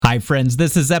Hi, friends.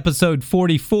 This is episode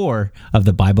 44 of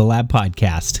the TheBibleLab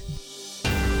podcast.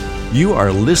 You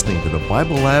are listening to the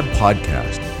TheBibleLab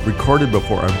podcast, recorded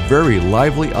before a very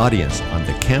lively audience on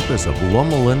the campus of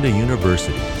Loma Linda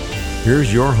University.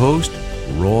 Here's your host,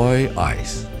 Roy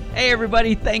Ice. Hey,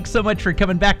 everybody. Thanks so much for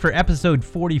coming back for episode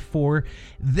 44.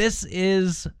 This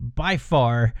is by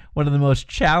far one of the most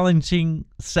challenging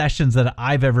sessions that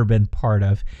I've ever been part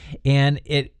of, and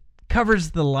it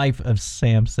covers the life of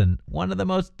Samson. One of the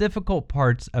most difficult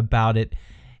parts about it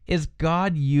is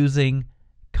God using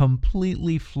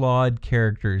completely flawed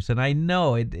characters. And I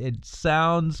know it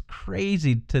sounds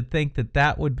crazy to think that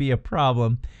that would be a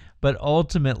problem, but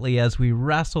ultimately, as we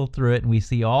wrestle through it and we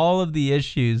see all of the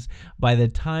issues, by the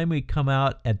time we come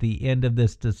out at the end of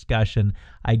this discussion,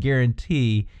 I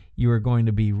guarantee you are going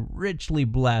to be richly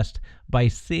blessed by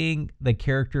seeing the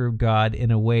character of God in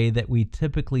a way that we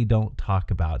typically don't talk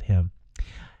about him.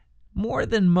 More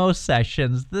than most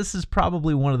sessions, this is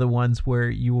probably one of the ones where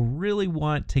you will really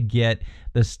want to get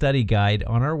the study guide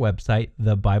on our website,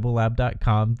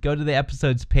 TheBibleLab.com. Go to the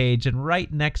episodes page, and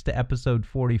right next to episode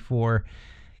 44,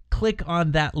 click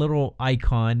on that little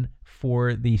icon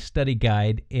for the study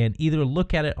guide and either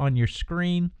look at it on your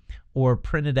screen or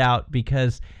print it out,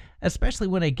 because especially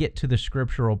when I get to the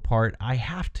scriptural part, I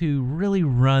have to really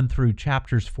run through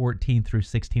chapters 14 through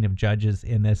 16 of Judges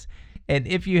in this. And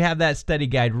if you have that study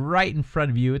guide right in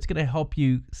front of you, it's going to help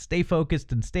you stay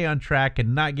focused and stay on track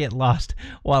and not get lost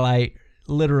while I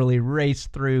literally race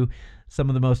through some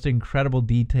of the most incredible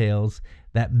details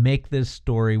that make this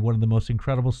story one of the most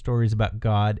incredible stories about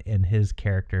God and his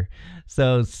character.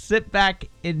 So sit back,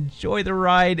 enjoy the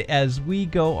ride as we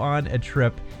go on a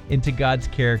trip into God's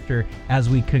character as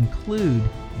we conclude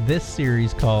this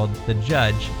series called The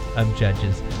Judge of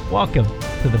Judges. Welcome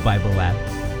to the Bible Lab.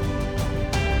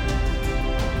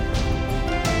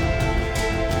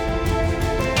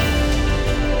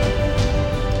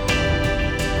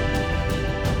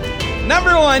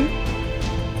 Number one,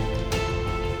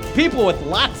 people with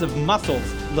lots of muscles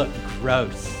look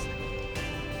gross.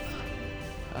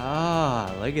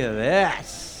 Ah, look at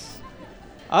this.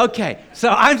 Okay, so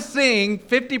I'm seeing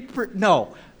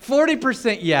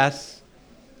 40% yes,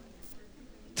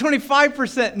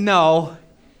 25% no,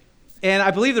 and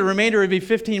I believe the remainder would be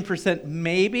 15%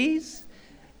 maybes.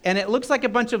 And it looks like a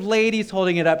bunch of ladies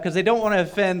holding it up because they don't want to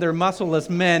offend their muscleless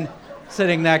men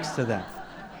sitting next to them.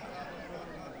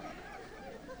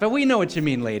 But we know what you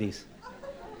mean, ladies.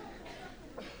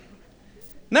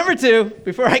 Number two,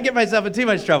 before I get myself in too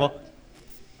much trouble,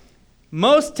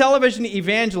 most television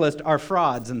evangelists are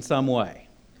frauds in some way.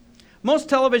 Most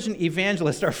television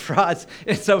evangelists are frauds,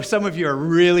 and so some of you are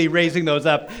really raising those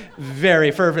up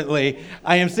very fervently.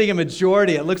 I am seeing a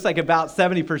majority. It looks like about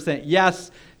 70%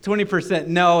 yes, 20%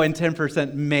 no, and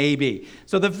 10% maybe.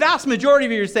 So the vast majority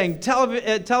of you are saying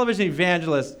television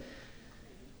evangelists,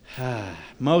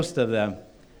 most of them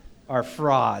are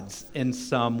frauds in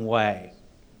some way.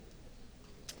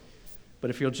 But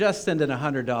if you'll just send in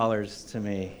 $100 to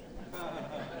me,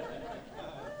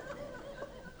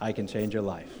 I can change your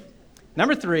life.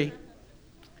 Number three,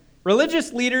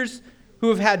 religious leaders who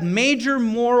have had major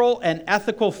moral and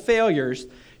ethical failures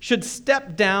should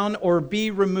step down or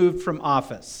be removed from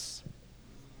office.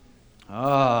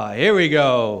 Here we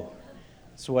go.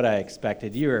 That's what I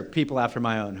expected. You are people after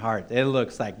my own heart. It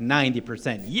looks like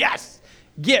 90% yes.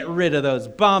 Get rid of those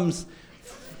bums.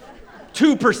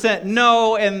 2%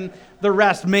 no, and the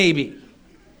rest maybe.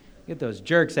 Get those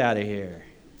jerks out of here.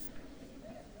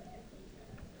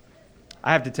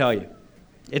 I have to tell you,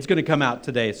 it's going to come out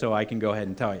today, so I can go ahead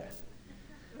and tell you.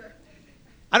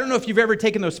 I don't know if you've ever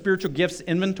taken those spiritual gifts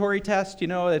inventory tests,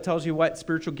 that tells you what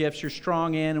spiritual gifts you're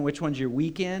strong in and which ones you're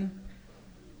weak in.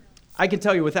 I can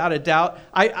tell you without a doubt,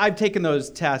 I've taken those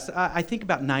tests, I think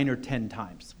about 9 or 10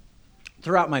 times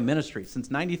throughout my ministry.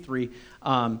 Since 93,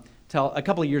 till a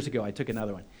couple of years ago, I took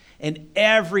another one. And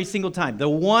every single time, the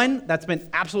one that's been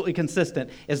absolutely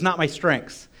consistent is not my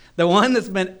strengths. The one that's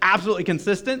been absolutely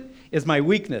consistent is my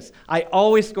weakness. I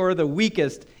always score the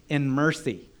weakest in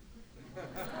mercy.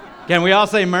 Can we all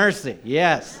say mercy?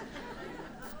 Yes.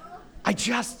 I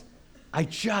just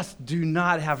do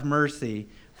not have mercy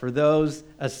for those,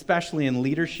 especially in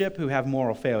leadership, who have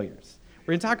moral failures.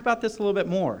 We're going to talk about this a little bit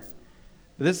more.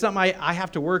 But this is something I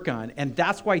have to work on, and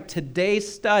that's why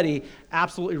today's study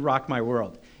absolutely rocked my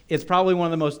world. It's probably one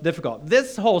of the most difficult.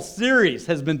 This whole series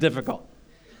has been difficult.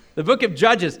 The book of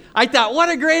Judges, I thought, what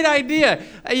a great idea.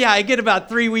 Yeah, I get about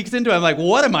 3 weeks into it. I'm like,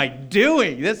 what am I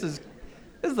doing? This is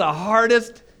the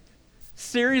hardest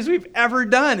series we've ever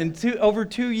done in over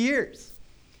 2 years.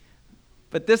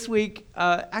 But this week,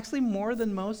 actually more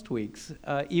than most weeks,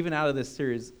 even out of this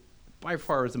series, by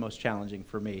far was the most challenging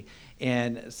for me,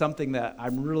 and something that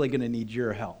I'm really going to need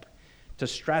your help to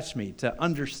stretch me, to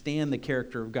understand the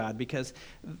character of God, because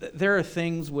there are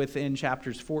things within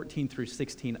chapters 14 through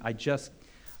 16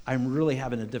 I'm really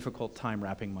having a difficult time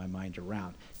wrapping my mind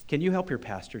around. Can you help your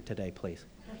pastor today, please?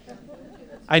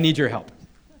 I need your help.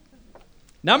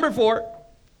 Number 4,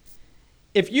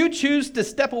 if you choose to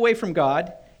step away from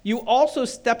God, you also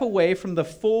step away from the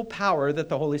full power that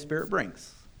the Holy Spirit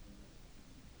brings.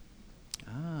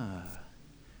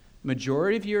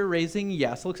 Majority of you are raising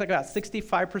yes. It looks like about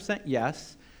 65%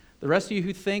 yes. The rest of you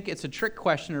who think it's a trick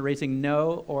question are raising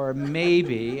no or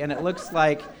maybe, and it looks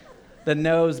like the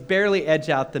no's barely edge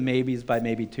out the maybes by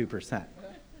maybe 2%.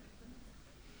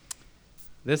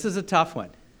 This is a tough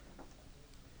one.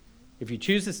 If you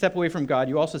choose to step away from God,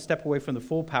 you also step away from the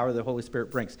full power the Holy Spirit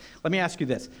brings. Let me ask you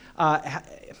this. I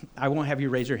won't have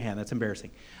you raise your hand. That's embarrassing.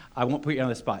 I won't put you on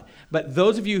the spot. But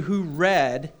those of you who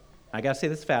read, I got to say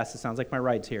this fast. It sounds like my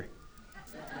ride's here.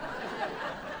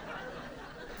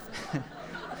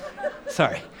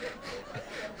 Sorry.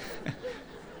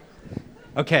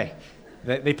 Okay.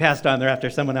 They passed on. They're after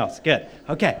someone else. Good.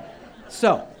 Okay.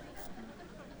 So,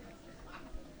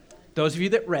 those of you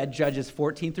that read Judges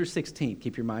 14 through 16,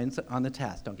 keep your minds on the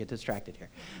task. Don't get distracted here.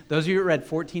 Those of you that read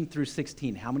 14 through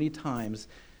 16, how many times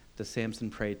does Samson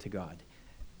pray to God?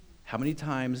 How many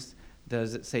times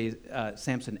does it say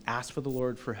Samson asked for the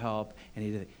Lord for help, and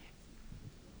he did it?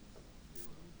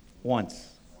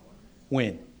 Once.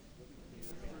 When?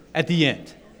 At the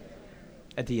end.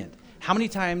 At the end. How many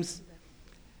times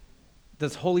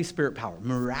does Holy Spirit power,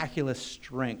 miraculous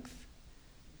strength,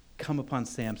 come upon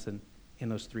Samson in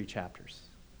those 3 chapters?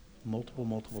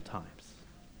 Multiple times.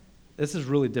 This is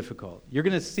really difficult. You're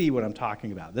going to see what I'm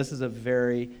talking about. This is a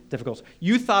very difficult.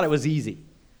 You thought it was easy.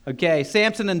 Okay,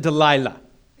 Samson and Delilah.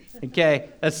 Okay,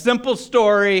 a simple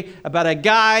story about a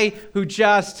guy who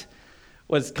just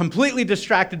was completely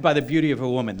distracted by the beauty of a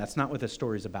woman. That's not what this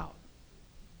story's about.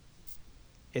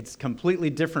 It's completely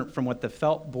different from what the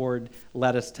felt board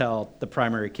let us tell the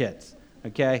primary kids.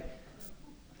 Okay?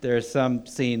 There are some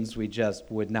scenes we just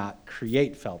would not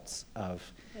create felts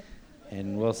of,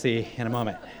 and we'll see in a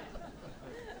moment.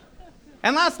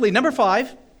 And lastly, number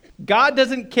 5, God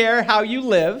doesn't care how you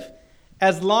live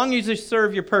as long as you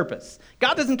serve your purpose.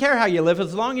 God doesn't care how you live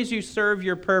as long as you serve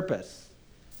your purpose.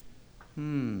 A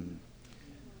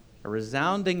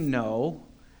resounding no.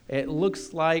 It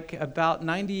looks like about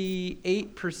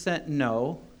 98%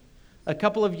 no. A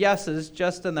couple of yeses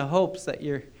just in the hopes that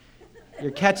you're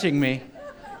catching me.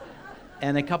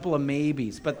 And a couple of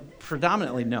maybes, but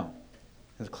predominantly no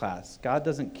in the class. God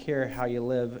doesn't care how you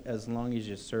live as long as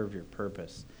you serve your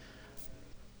purpose.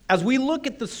 As we look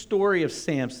at the story of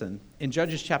Samson in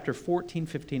Judges chapter 14,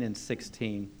 15, and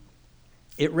 16,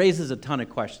 it raises a ton of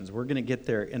questions. We're going to get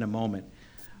there in a moment.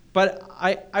 But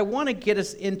I want to get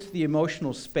us into the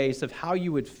emotional space of how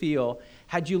you would feel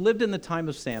had you lived in the time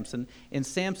of Samson and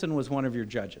Samson was one of your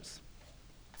judges.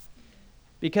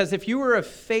 Because if you were a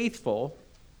faithful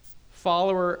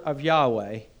follower of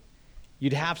Yahweh,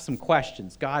 you'd have some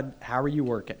questions. God, how are you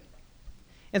working?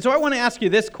 And so I want to ask you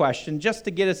this question just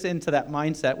to get us into that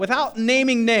mindset. Without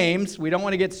naming names, we don't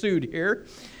want to get sued here.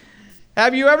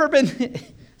 Have you ever been,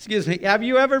 have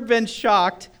you ever been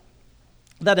shocked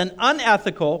that an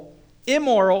unethical,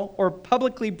 immoral, or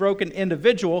publicly broken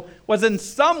individual was in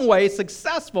some way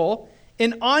successful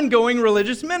in ongoing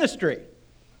religious ministry?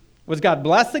 Was God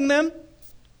blessing them,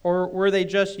 or were they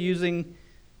just using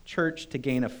church to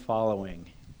gain a following?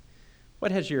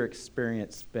 What has your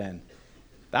experience been?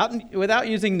 Without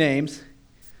using names,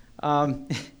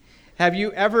 have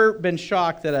you ever been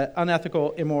shocked that an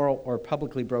unethical, immoral, or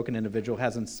publicly broken individual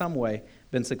has in some way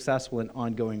been successful in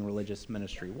ongoing religious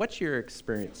ministry? What's your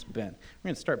experience been? We're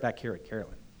going to start back here at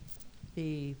Carolyn.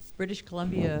 The British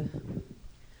Columbia,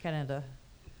 Canada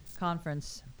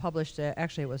conference published,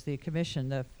 actually it was the commission,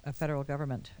 the federal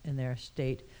government in their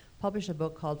state, published a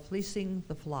book called Fleecing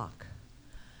the Flock.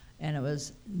 And it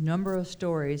was a number of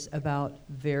stories about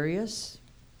various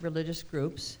religious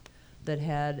groups that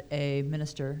had a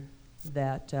minister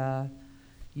that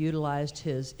utilized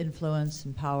his influence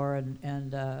and power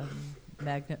and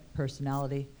magnet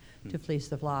personality to fleece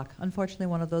the flock. Unfortunately,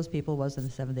 one of those people was a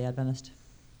Seventh-day Adventist.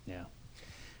 Yeah.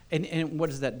 And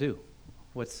what does that do?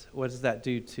 What does that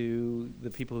do to the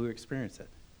people who experience it?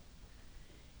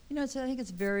 You know, I think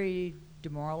it's very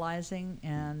demoralizing,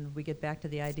 and we get back to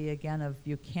the idea again of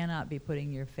you cannot be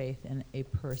putting your faith in a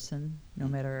person, no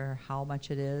matter how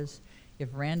much it is. If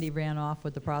Randy ran off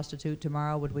with the prostitute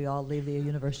tomorrow, would we all leave the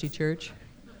university church?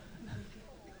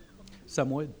 Some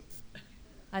would.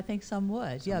 I think some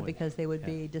would, because they would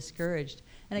be discouraged.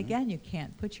 And again, you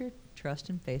can't put your trust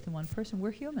and faith in one person. We're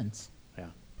humans. Yeah,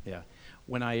 yeah.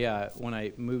 When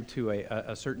I moved to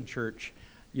a certain church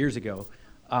years ago,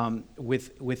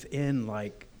 within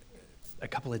like a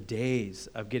couple of days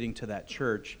of getting to that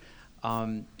church,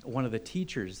 one of the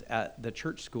teachers at the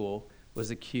church school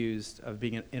was accused of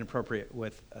being inappropriate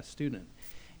with a student,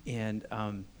 and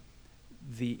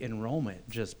the enrollment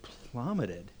just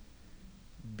plummeted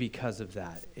because of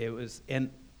that.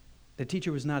 And the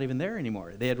teacher was not even there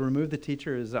anymore. They had removed the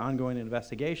teacher as ongoing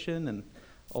investigation and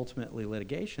ultimately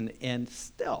litigation, and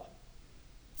still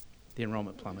the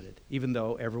enrollment plummeted, even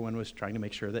though everyone was trying to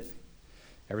make sure that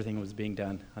everything was being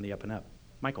done on the up and up.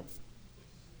 Michael.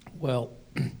 Well,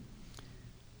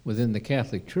 within the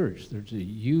Catholic Church, there's a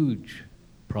huge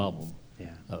problem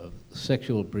of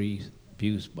sexual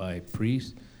abuse by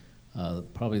priests.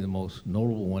 Probably the most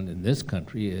notable one in this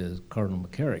country is Cardinal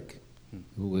McCarrick,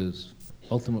 who was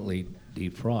ultimately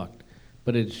defrocked.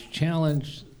 But it's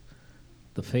challenged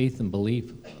the faith and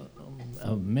belief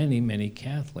of many, many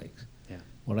Catholics. Yeah.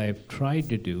 What I've tried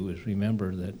to do is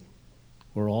remember that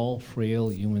we're all frail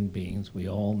human beings. We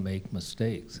all make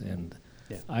mistakes. And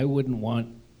I wouldn't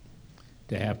want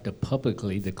to have to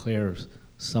publicly declare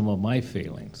some of my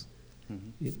failings.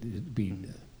 It'd be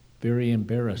very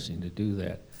embarrassing to do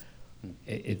that.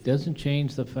 It doesn't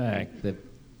change the fact that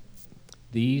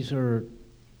these are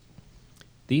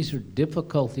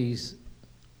difficulties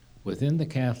within the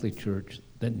Catholic Church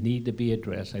that need to be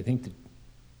addressed. I think that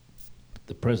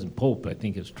the present Pope, I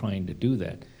think, is trying to do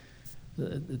that.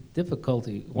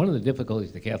 One of the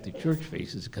difficulties the Catholic Church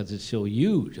faces, because it's so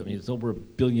huge. I mean, it's over 1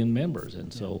 billion members,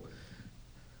 and so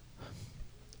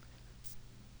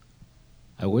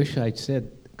I wish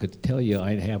could tell you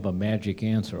I'd have a magic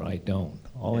answer. I don't.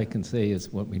 All I can say is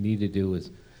what we need to do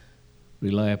is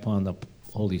rely upon the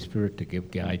Holy Spirit to give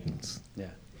guidance.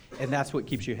 Yeah. And that's what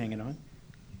keeps you hanging on?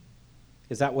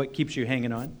 Is that what keeps you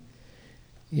hanging on?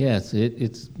 Yes,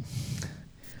 it's,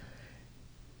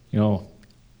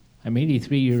 I'm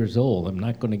 83 years old. I'm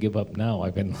not going to give up now.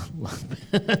 I've been,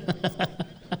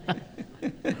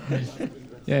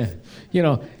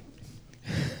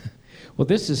 well,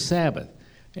 this is Sabbath.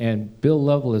 And Bill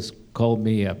Lovelace called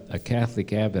me a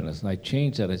Catholic Adventist, and I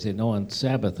changed that. I said, no, on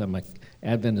Sabbath I'm an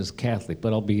Adventist Catholic,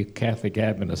 but I'll be a Catholic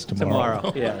Adventist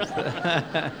tomorrow. Tomorrow, yes.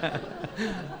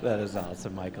 That is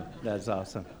awesome, Michael. That is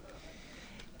awesome.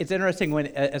 It's interesting when,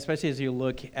 especially as you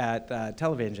look at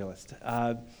televangelists,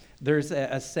 there's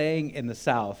a saying in the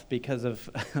South, because of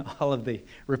all of the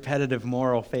repetitive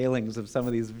moral failings of some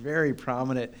of these very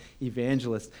prominent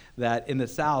evangelists, that in the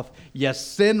South, you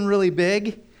sin really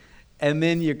big, and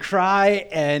then you cry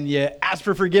and you ask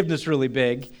for forgiveness really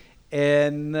big,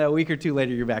 and a week or two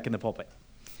later you're back in the pulpit.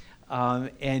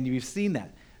 And you've seen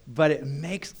that. But it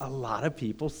makes a lot of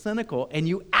people cynical. And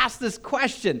you ask this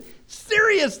question,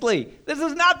 seriously, this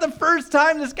is not the first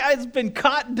time this guy's been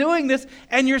caught doing this,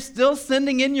 and you're still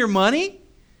sending in your money?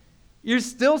 You're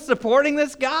still supporting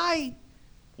this guy?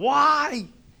 Why?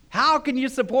 How can you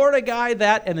support a guy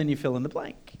that, and then you fill in the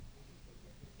blank?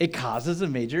 It causes a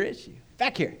major issue.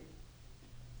 Back here.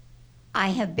 I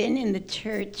have been in the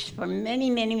church for many,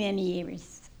 many, many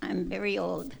years. I'm very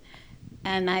old.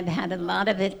 And I've had a lot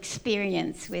of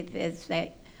experience with this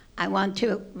that I want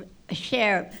to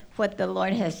share what the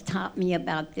Lord has taught me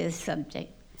about this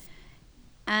subject.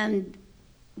 And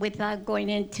without going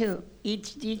into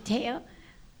each detail,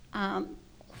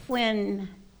 when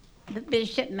the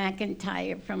Bishop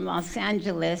McIntyre from Los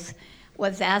Angeles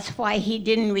was asked why he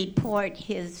didn't report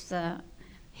his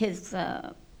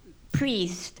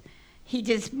priest, he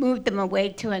just moved them away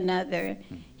to another.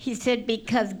 He said,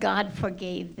 because God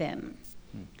forgave them.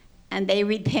 And they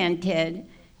repented,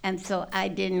 and so I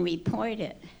didn't report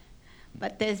it.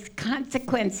 But there's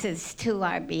consequences to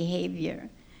our behavior.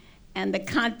 And the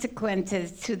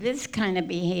consequences to this kind of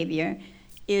behavior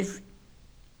is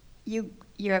you're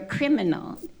a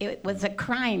criminal. It was a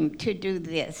crime to do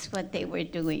this, what they were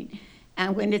doing.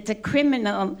 And when it's a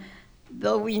criminal,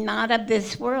 though we're not of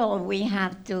this world, we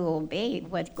have to obey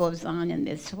what goes on in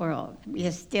this world. We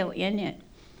are still in it.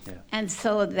 Yeah. And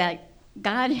so that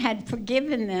God had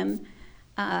forgiven them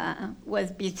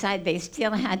was beside, they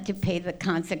still had to pay the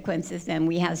consequences, and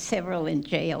we have several in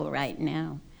jail right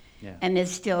now. Yeah. And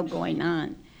it's still going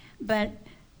on. But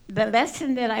the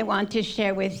lesson that I want to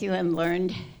share with you and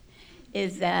learned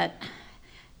is that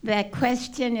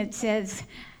question, it says,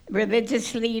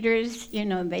 religious leaders,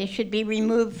 they should be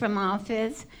removed from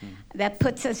office. That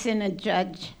puts us in a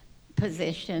judge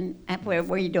position where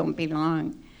we don't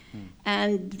belong.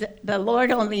 And the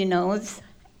Lord only knows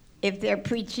if they're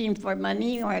preaching for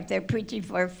money or if they're preaching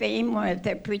for fame or if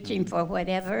they're preaching for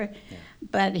whatever. Yeah.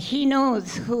 But he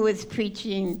knows who is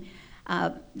preaching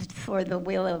for the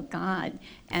will of God,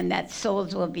 and that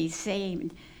souls will be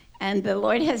saved. And the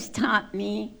Lord has taught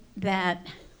me that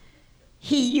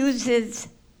he uses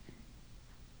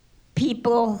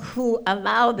people who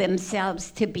allow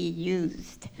themselves to be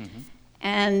used.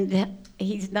 And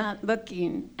he's not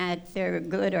looking at their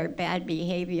good or bad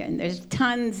behavior. And there's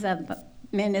tons of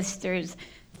ministers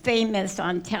famous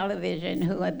on television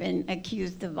who have been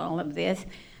accused of all of this,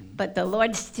 but the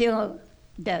Lord still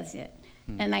does it.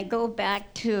 And I go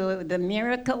back to the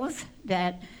miracles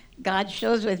that God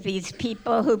shows with these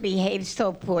people who behave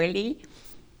so poorly.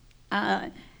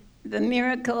 The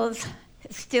miracles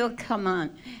still come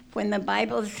on. When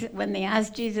they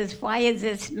ask Jesus, why is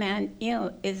this man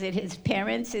ill? Is it his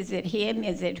parents? Is it him?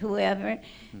 Is it whoever?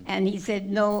 And he said,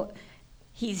 no,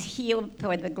 he's healed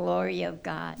for the glory of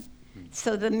God.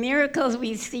 So the miracles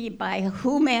we see by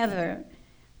whomever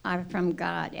are from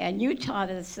God. And you taught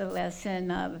us a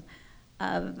lesson of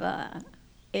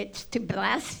it's to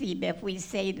blaspheme if we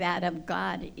say that of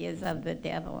God is of the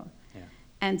devil. Yeah.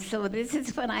 And so this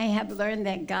is what I have learned,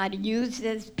 that God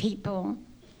uses people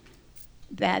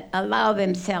that allow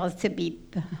themselves to be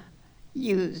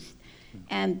used,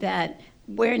 and that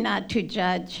we're not to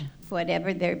judge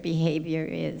whatever their behavior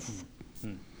is.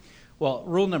 Well,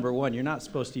 rule number one, you're not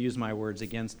supposed to use my words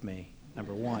against me,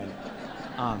 number one.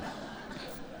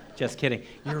 Just kidding.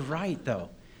 You're right, though.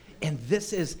 And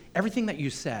this is, everything that you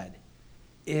said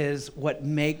is what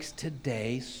makes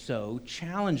today so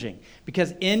challenging.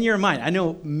 Because in your mind, I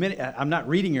know I'm not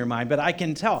reading your mind, but I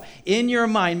can tell. In your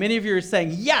mind, many of you are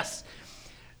saying, yes,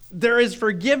 there is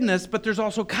forgiveness, but there's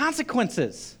also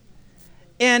consequences.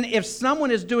 And if someone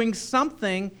is doing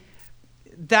something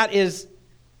that is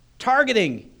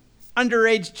targeting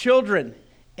underage children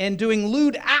and doing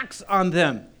lewd acts on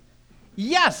them,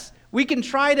 yes, we can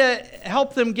try to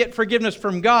help them get forgiveness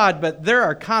from God, but there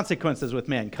are consequences with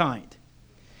mankind.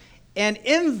 And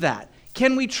in that,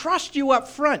 can we trust you up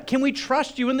front? Can we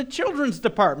trust you in the children's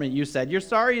department? You said you're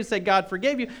sorry, you said God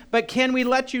forgave you, but can we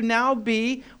let you now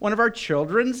be one of our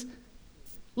children's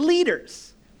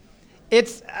leaders?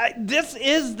 It's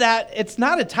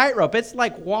not a tightrope. It's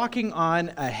like walking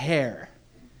on a hair.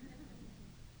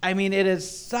 I mean, it is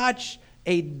such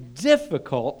a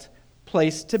difficult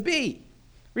place to be.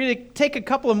 We're going to take a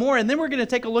couple of more, and then we're going to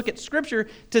take a look at Scripture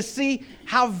to see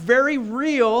how very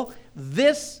real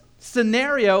this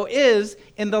scenario is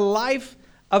in the life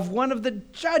of one of the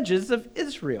judges of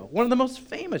Israel, one of the most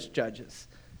famous judges.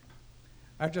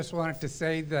 I just wanted to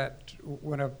say that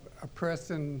when a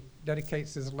person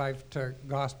dedicates his life to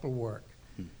gospel work,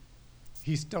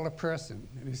 he's still a person,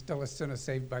 and he's still a sinner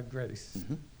saved by grace.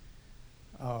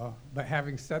 But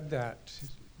having said that,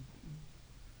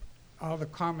 all the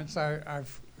comments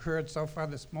I've heard so far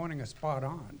this morning are spot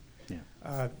on.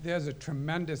 Yeah. There's a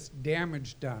tremendous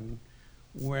damage done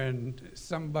when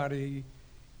somebody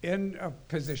in a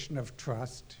position of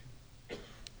trust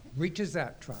reaches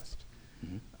that trust.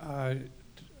 I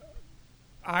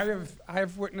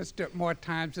have witnessed it more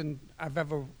times than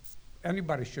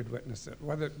anybody should witness it,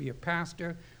 whether it be a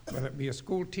pastor, whether it be a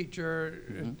school teacher,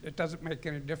 it doesn't make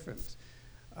any difference.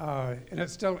 And it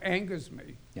still angers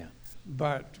me. Yeah.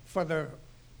 But for the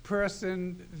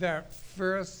person that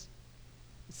first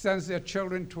sends their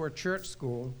children to a church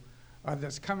school,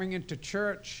 that's coming into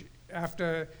church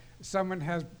after someone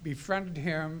has befriended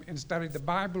him and studied the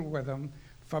Bible with him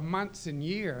for months and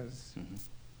years,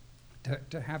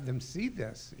 to have them see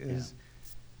this is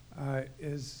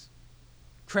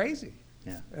crazy.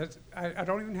 Yeah. I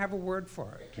don't even have a word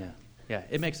for it. Yeah, yeah.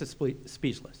 It makes us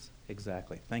speechless.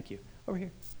 Exactly. Thank you. Over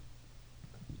here.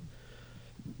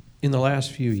 In the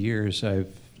last few years,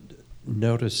 I've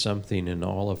noticed something in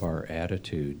all of our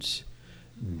attitudes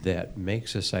that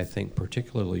makes us, I think,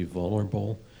 particularly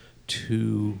vulnerable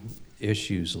to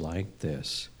issues like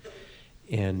this.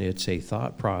 And it's a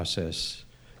thought process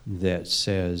that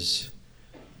says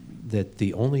that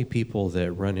the only people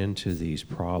that run into these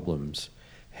problems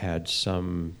had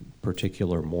some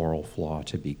particular moral flaw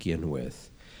to begin with.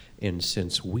 And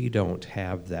since we don't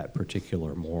have that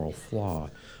particular moral flaw,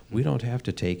 we don't have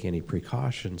to take any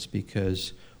precautions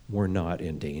because we're not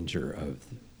in danger of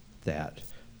that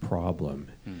problem.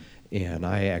 And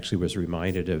I actually was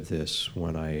reminded of this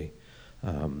when I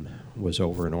was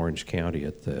over in Orange County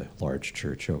at the large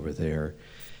church over there.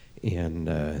 And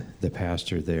the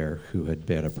pastor there, who had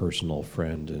been a personal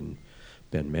friend and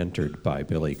been mentored by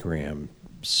Billy Graham,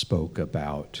 spoke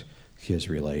about his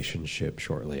relationship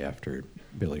shortly after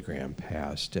Billy Graham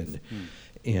passed. And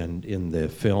in the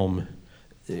film,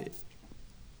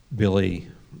 Billy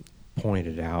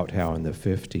pointed out how in the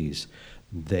 50s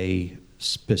they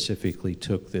specifically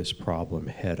took this problem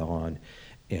head on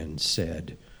and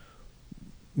said,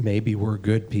 maybe we're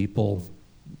good people,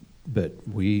 but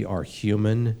we are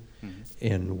human,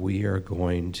 and we are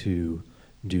going to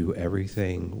do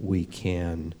everything we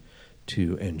can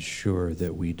to ensure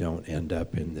that we don't end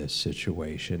up in this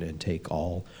situation and take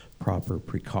all proper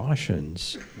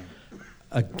precautions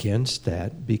against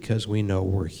that, because we know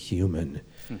we're human.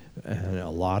 And a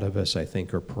lot of us, I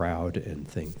think, are proud and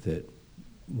think that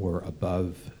we're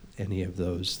above any of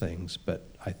those things, but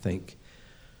I think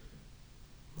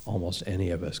almost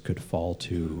any of us could fall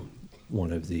to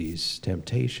one of these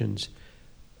temptations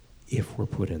if we're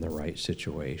put in the right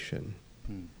situation.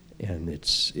 And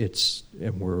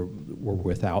and we're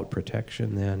without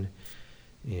protection then,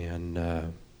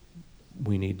 and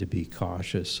we need to be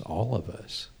cautious, all of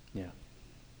us.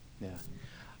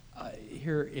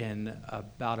 Here in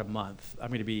about a month, I'm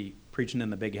going to be preaching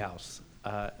in the big house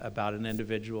about an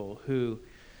individual who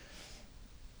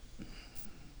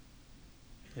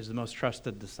is the most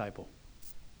trusted disciple.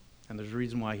 And there's a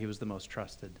reason why he was the most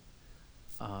trusted.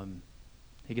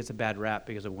 He gets a bad rap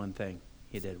because of one thing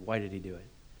he did. Why did he do it?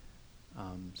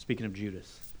 Speaking of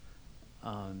Judas,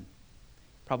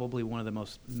 probably one of the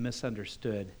most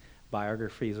misunderstood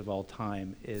biographies of all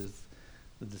time is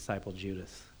the disciple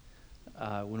Judas.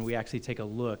 When we actually take a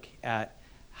look at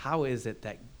how is it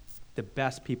that the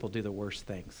best people do the worst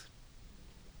things.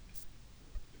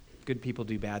 Good people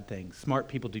do bad things. Smart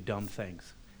people do dumb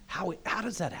things. How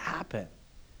does that happen?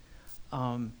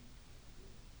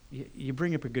 You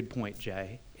bring up a good point,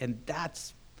 Jay, and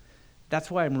that's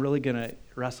why I'm really going to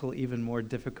wrestle even more in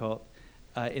difficult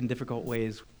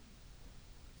ways,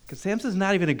 because Samson's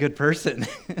not even a good person.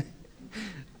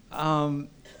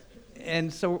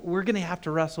 And so we're going to have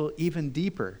to wrestle even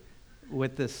deeper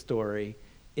with this story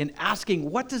in asking,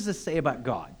 what does this say about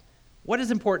God? What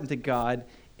is important to God,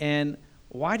 and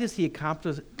why does he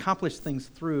accomplish things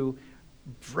through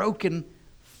broken,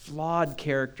 flawed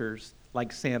characters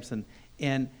like Samson?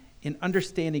 And in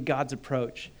understanding God's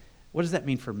approach, what does that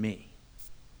mean for me?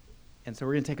 And so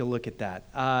we're going to take a look at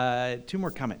that. 2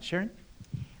 more comments. Sharon?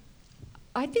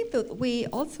 I think that we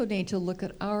also need to look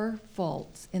at our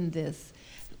faults in this.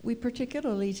 We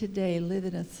particularly today live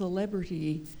in a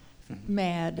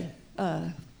celebrity-mad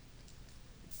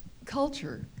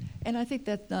culture. And I think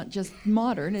that's not just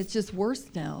modern, it's just worse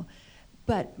now.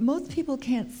 But most people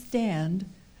can't stand,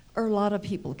 or a lot of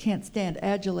people can't stand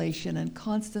adulation and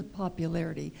constant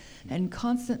popularity and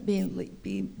constant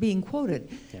being quoted.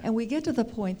 Yeah. And we get to the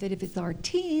point that if it's our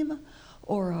team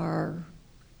or our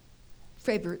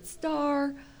favorite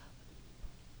star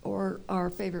or our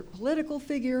favorite political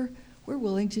figure, we're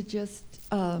willing to just...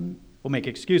 we'll make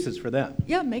excuses for them.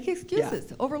 Yeah, make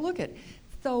excuses, overlook it.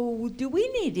 So do we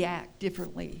need to act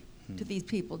differently to these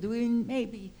people? Do we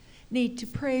maybe need to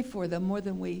pray for them more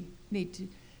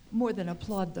than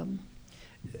applaud them?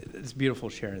 It's beautiful,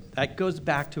 Sharon. That goes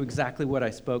back to exactly what I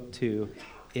spoke to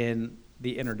in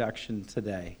the introduction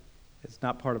today. It's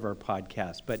not part of our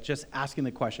podcast, but just asking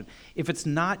the question.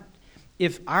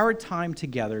 If our time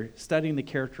together studying the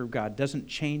character of God doesn't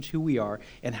change who we are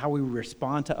and how we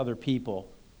respond to other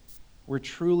people, we're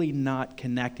truly not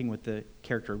connecting with the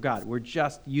character of God. We're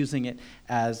just using it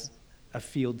as a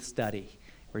field study.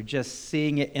 We're just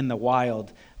seeing it in the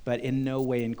wild, but in no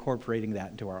way incorporating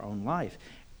that into our own life.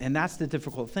 And that's the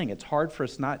difficult thing. It's hard for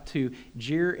us not to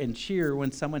jeer and cheer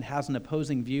when someone has an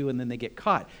opposing view and then they get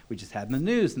caught. We just had in the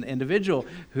news an individual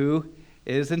who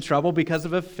is in trouble because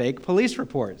of a fake police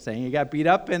report, saying he got beat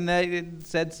up and they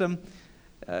said some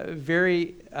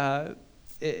very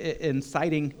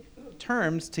inciting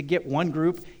terms to get one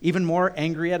group even more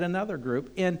angry at another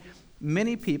group. And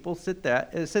many people sit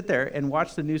there and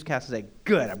watch the newscast and say,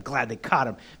 good, I'm glad they caught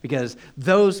him, because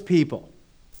those people.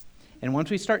 And once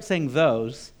we start saying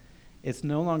those, it's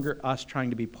no longer us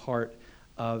trying to be part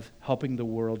of helping the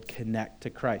world connect to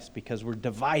Christ, because we're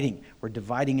dividing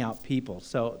out people.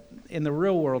 So in the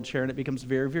real world, Sharon, it becomes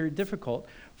very, very difficult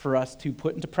for us to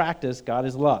put into practice God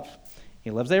is love. He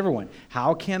loves everyone.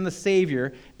 How can the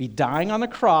Savior be dying on the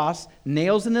cross,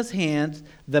 nails in his hands,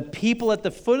 the people at the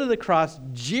foot of the cross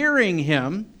jeering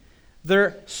him?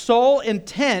 Their sole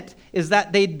intent is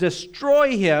that they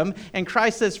destroy him, and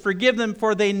Christ says, forgive them,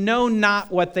 for they know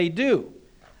not what they do.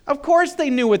 Of course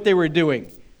they knew what they were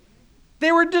doing.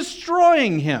 They were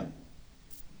destroying him.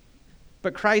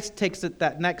 But Christ takes it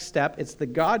that next step. It's the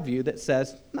God view that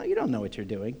says, no, you don't know what you're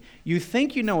doing. You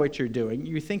think you know what you're doing.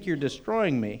 You think you're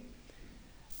destroying me.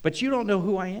 But you don't know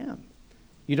who I am.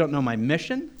 You don't know my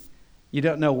mission. You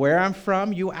don't know where I'm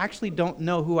from. You actually don't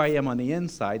know who I am on the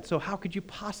inside. So how could you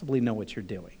possibly know what you're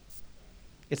doing?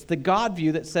 It's the God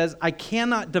view that says, I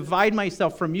cannot divide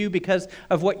myself from you because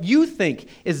of what you think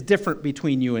is different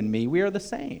between you and me. We are the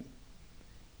same,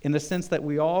 in the sense that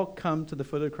we all come to the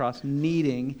foot of the cross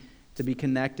needing to be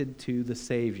connected to the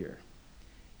Savior.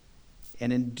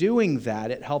 And in doing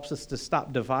that, it helps us to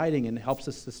stop dividing and helps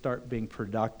us to start being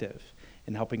productive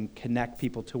and helping connect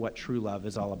people to what true love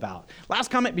is all about.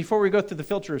 Last comment before we go through the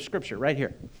filter of Scripture, right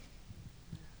here.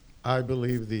 I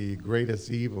believe the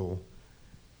greatest evil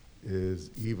is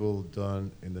evil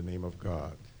done in the name of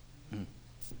God.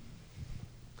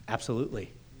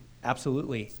 Absolutely.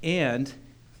 Absolutely. And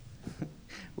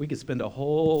we could spend a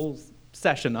whole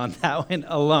session on that one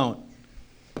alone.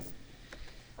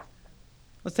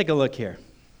 Let's take a look here.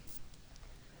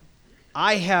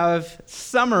 I have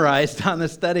summarized on the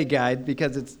study guide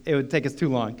because it would take us too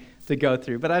long to go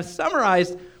through, but I've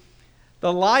summarized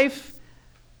the life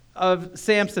of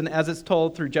Samson as it's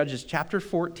told through Judges chapter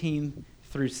 14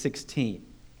 through 16.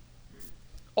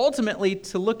 Ultimately,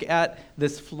 to look at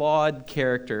this flawed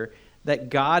character that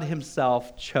God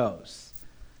himself chose.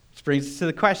 Which brings us to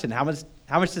the question, how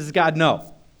much does God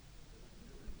know?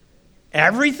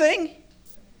 Everything?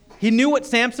 He knew what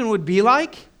Samson would be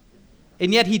like,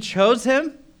 and yet he chose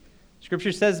him.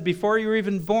 Scripture says, before you were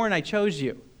even born, I chose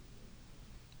you.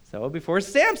 So before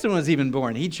Samson was even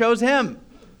born, he chose him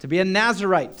to be a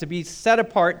Nazirite, to be set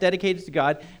apart, dedicated to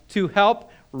God, to help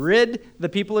rid the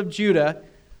people of Judah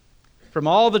from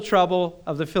all the trouble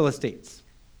of the Philistines.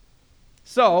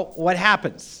 So what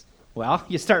happens? Well,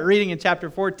 you start reading in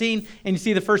chapter 14, and you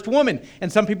see the first woman,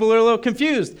 and some people are a little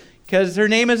confused because her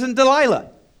name isn't Delilah.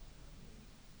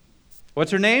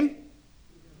 What's her name?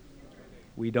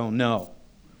 We don't know,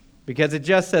 because it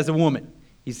just says a woman.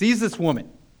 He sees this woman.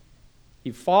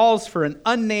 He falls for an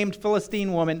unnamed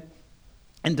Philistine woman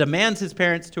and demands his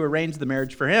parents to arrange the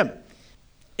marriage for him.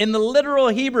 In the literal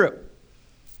Hebrew,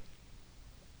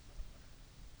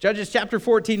 Judges chapter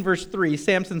 14, verse 3,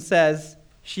 Samson says,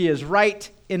 she is right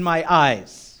in my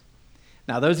eyes.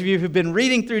 Now, those of you who've been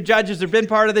reading through Judges or been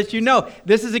part of this, you know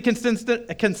this is a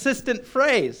consistent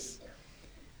phrase.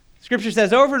 Scripture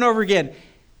says over and over again,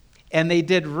 and they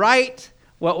did right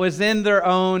what was in their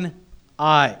own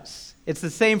eyes. It's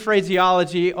the same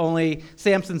phraseology, only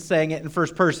Samson's saying it in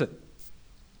first person.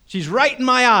 She's right in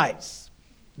my eyes.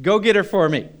 Go get her for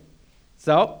me.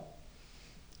 So,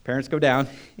 parents go down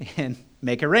and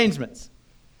make arrangements.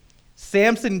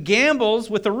 Samson gambles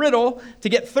with a riddle to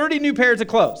get 30 new pairs of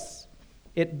clothes.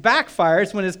 It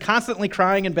backfires when his constantly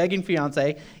crying and begging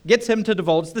fiancé gets him to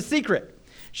divulge the secret.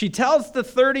 She tells the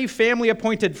 30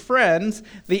 family-appointed friends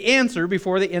the answer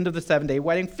before the end of the 7-day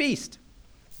wedding feast.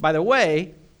 By the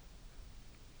way,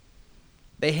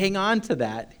 they hang on to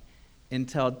that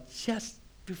until just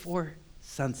before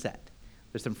sunset.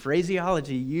 There's some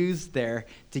phraseology used there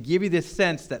to give you this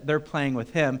sense that they're playing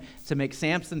with him to make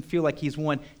Samson feel like he's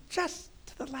won just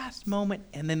to the last moment,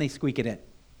 and then they squeak it in.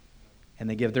 And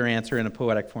they give their answer in a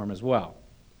poetic form as well.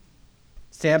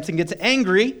 Samson gets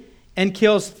angry and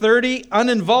kills 30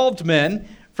 uninvolved men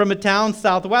from a town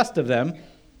southwest of them,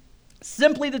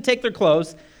 simply to take their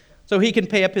clothes so he can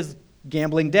pay up his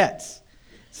gambling debts.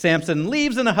 Samson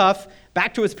leaves in a huff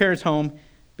back to his parents' home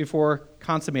before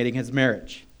consummating his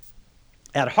marriage.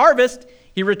 At harvest,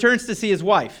 he returns to see his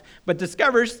wife, but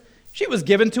discovers she was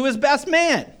given to his best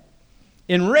man.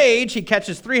 In rage, he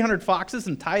catches 300 foxes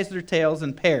and ties their tails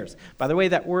in pairs. By the way,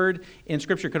 that word in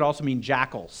Scripture could also mean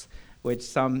jackals, which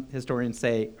some historians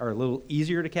say are a little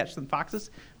easier to catch than foxes,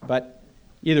 but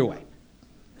either way.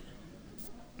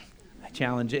 I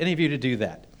challenge any of you to do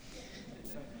that.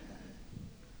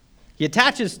 He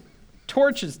attaches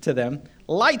torches to them,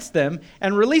 lights them,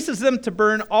 and releases them to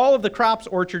burn all of the crops,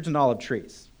 orchards, and olive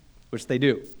trees, which they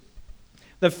do.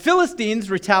 The Philistines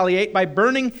retaliate by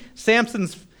burning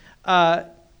Samson's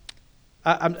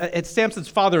it's Samson's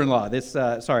father-in-law.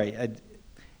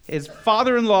 His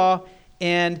father-in-law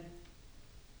and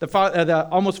the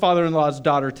almost father-in-law's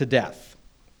daughter to death.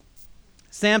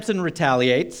 Samson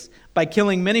retaliates by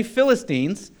killing many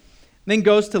Philistines, then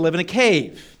goes to live in a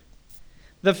cave.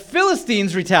 The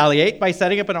Philistines retaliate by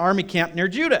setting up an army camp near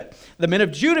Judah. The men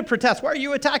of Judah protest, "Why are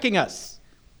you attacking us?"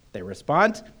 They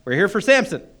respond, "We're here for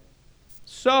Samson."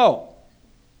 So,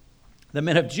 the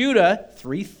men of Judah,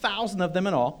 3,000 of them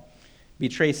in all,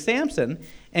 betray Samson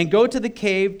and go to the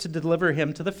cave to deliver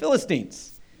him to the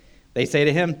Philistines. They say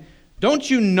to him, "Don't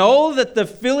you know that the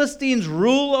Philistines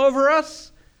rule over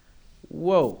us?"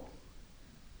 Whoa.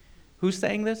 Who's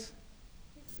saying this?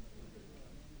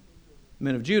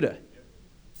 Men of Judah.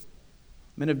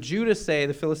 Men of Judah say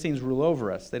the Philistines rule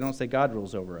over us. They don't say God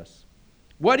rules over us.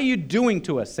 What are you doing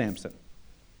to us, Samson?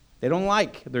 They don't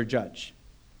like their judge.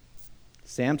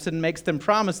 Samson makes them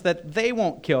promise that they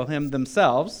won't kill him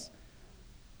themselves,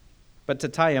 but to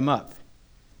tie him up.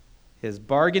 His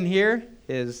bargain here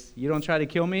is, you don't try to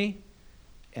kill me,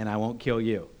 and I won't kill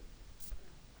you.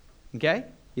 Okay?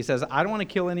 He says, I don't want to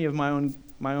kill any of my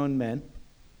own men,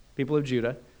 people of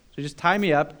Judah, so just tie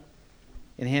me up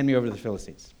and hand me over to the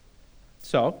Philistines.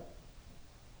 So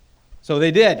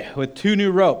they did, with 2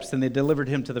 new ropes, and they delivered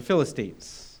him to the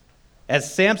Philistines.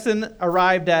 As Samson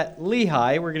arrived at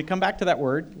Lehi, we're going to come back to that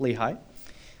word, Lehi,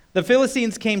 the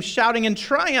Philistines came shouting in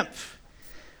triumph.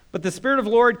 But the Spirit of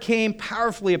the Lord came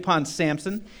powerfully upon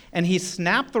Samson, and he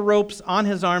snapped the ropes on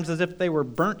his arms as if they were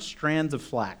burnt strands of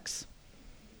flax,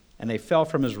 and they fell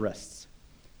from his wrists.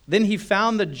 Then he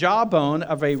found the jawbone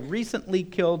of a recently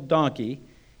killed donkey.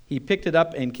 He picked it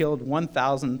up and killed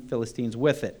 1,000 Philistines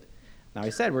with it. Now,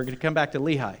 he said we're going to come back to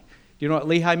Lehi. Do you know what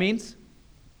Lehi means?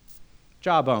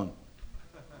 Jawbone.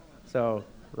 So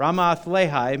Ramath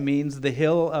Lehi means the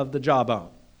hill of the jawbone.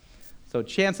 So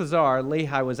chances are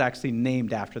Lehi was actually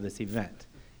named after this event.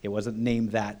 It wasn't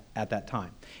named that at that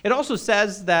time. It also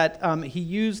says that he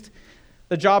used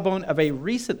the jawbone of a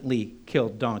recently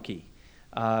killed donkey.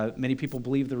 Many people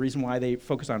believe the reason why they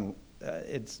focus on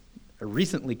it's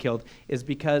recently killed is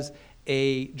because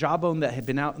a jawbone that had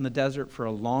been out in the desert for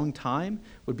a long time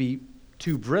would be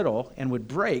too brittle and would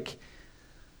break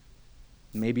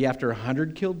maybe after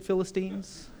 100 killed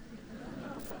Philistines.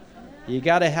 You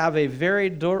got to have a very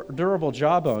durable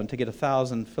jawbone to get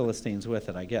 1,000 Philistines with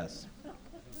it, I guess.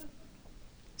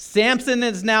 Samson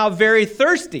is now very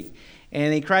thirsty,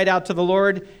 and he cried out to the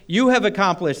Lord, "You have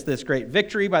accomplished this great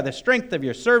victory by the strength of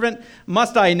your servant.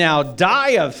 Must I now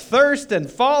die of thirst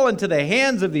and fall into the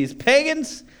hands of these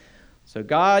pagans?" So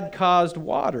God caused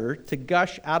water to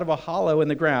gush out of a hollow in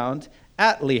the ground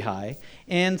at Lehi,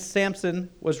 and Samson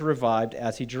was revived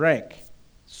as he drank.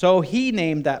 So he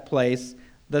named that place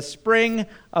the spring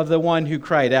of the one who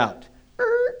cried out.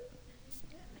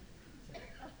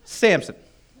 Samson.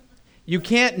 You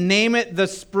can't name it the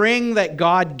spring that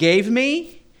God gave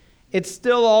me. It's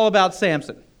still all about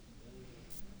Samson.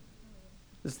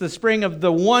 It's the spring of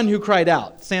the one who cried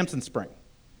out, Samson's spring.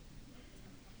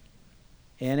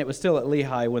 And it was still at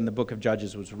Lehi when the book of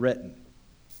Judges was written.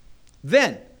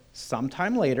 Then,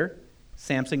 sometime later,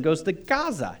 Samson goes to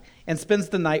Gaza and spends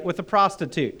the night with a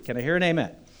prostitute. Can I hear an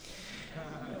amen?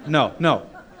 No.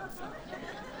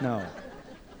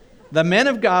 The men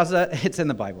of Gaza, it's in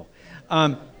the Bible.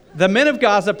 The men of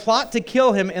Gaza plot to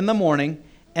kill him in the morning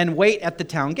and wait at the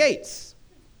town gates.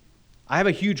 I have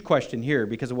a huge question here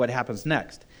because of what happens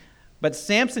next. But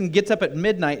Samson gets up at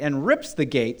midnight and rips the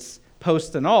gates,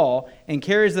 posts and all, and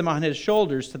carries them on his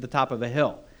shoulders to the top of a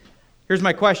hill. Here's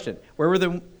my question. Where were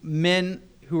the men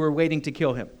who were waiting to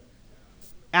kill him?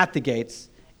 At the gates.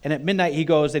 And at midnight he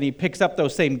goes and he picks up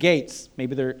those same gates.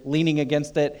 Maybe they're leaning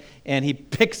against it. And he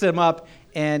picks them up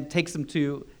and takes them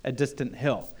to a distant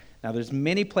hill. Now there's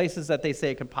many places that they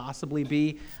say it could possibly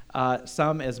be.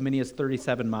 Some as many as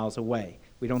 37 miles away.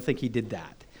 We don't think he did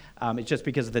that. It's just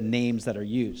because of the names that are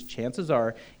used. Chances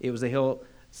are it was a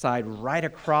hillside right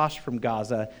across from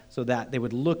Gaza so that they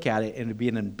would look at it and it would be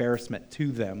an embarrassment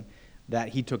to them that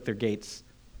he took their gates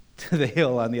to the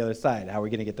hill on the other side. How are we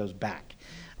going to get those back?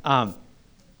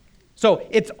 So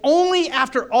it's only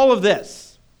after all of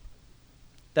this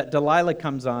that Delilah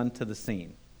comes on to the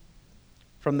scene.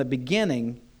 From the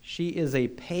beginning, she is a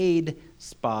paid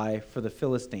spy for the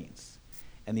Philistines.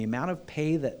 And the amount of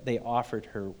pay that they offered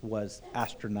her was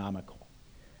astronomical.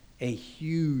 A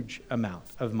huge amount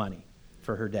of money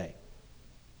for her day.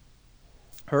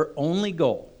 Her only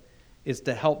goal is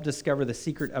to help discover the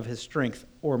secret of his strength,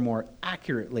 or more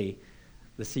accurately,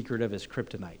 the secret of his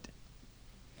kryptonite.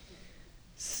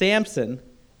 Samson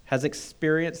has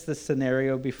experienced this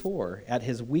scenario before at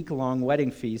his week-long wedding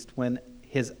feast when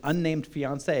his unnamed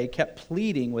fiancée kept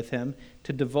pleading with him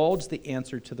to divulge the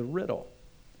answer to the riddle.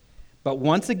 But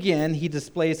once again, he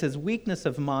displays his weakness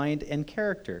of mind and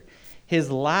character.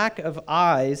 His lack of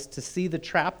eyes to see the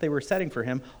trap they were setting for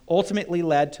him ultimately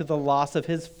led to the loss of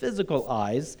his physical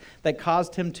eyes that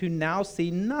caused him to now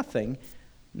see nothing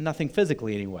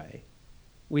physically anyway.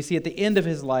 We see at the end of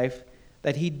his life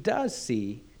that he does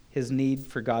see his need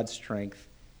for God's strength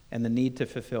and the need to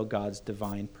fulfill God's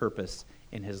divine purpose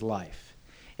in his life.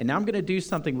 And now I'm going to do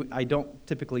something I don't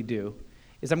typically do,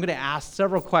 is I'm going to ask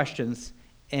several questions,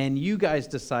 and you guys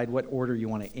decide what order you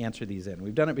want to answer these in.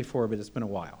 We've done it before, but it's been a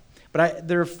while. But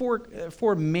there are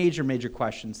four major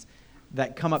questions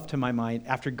that come up to my mind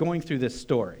after going through this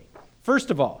story.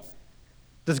 First of all,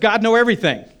 does God know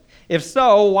everything? If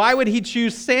so, why would he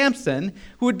choose Samson,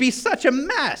 who would be such a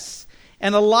mess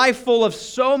and a life full of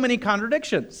so many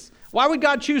contradictions? Why would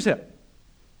God choose him?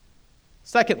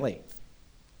 Secondly,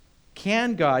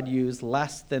 can God use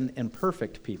less than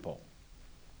imperfect people?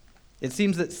 It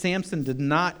seems that Samson did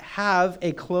not have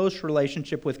a close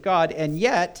relationship with God, and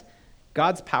yet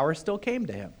God's power still came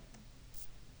to him.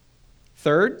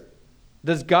 Third,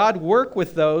 does God work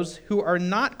with those who are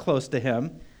not close to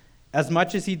him as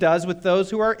much as he does with those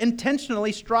who are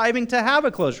intentionally striving to have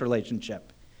a close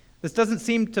relationship? This doesn't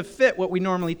seem to fit what we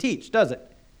normally teach, does it?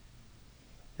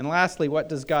 And lastly, what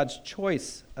does God's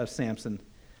choice of Samson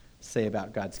say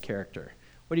about God's character?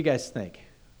 What do you guys think?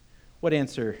 What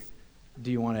answer do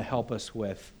you want to help us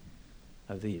with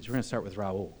of these? We're going to start with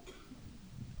Raul.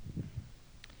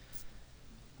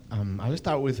 I'll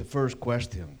start with the first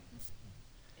question.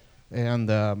 And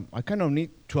I kind of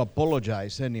need to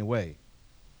apologize anyway.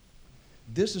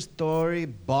 This story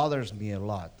bothers me a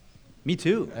lot. Me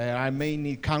too. And I may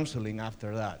need counseling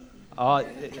after that.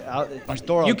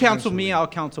 Pastoral you counsel me, I'll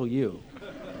counsel you.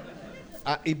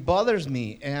 It bothers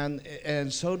me,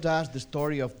 and so does the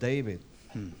story of David.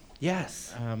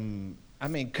 Yes. I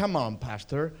mean, come on,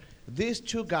 Pastor. These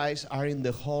two guys are in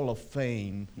the Hall of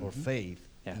Fame or Faith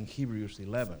in Hebrews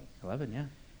 11. 11, yeah.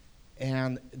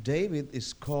 And David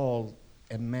is called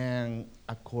a man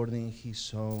according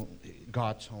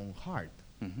God's own heart.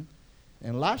 Mm-hmm.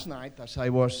 And last night, as I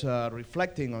was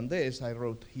reflecting on this, I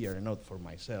wrote here a note for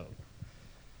myself.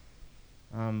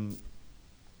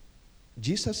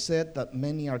 Jesus said that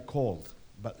many are called,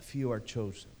 but few are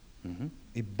chosen. Mm-hmm.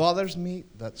 It bothers me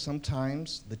that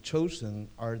sometimes the chosen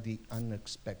are the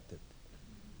unexpected.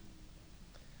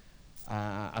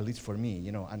 At least for me,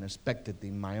 unexpected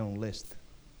in my own list.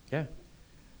 Yeah.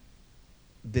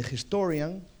 The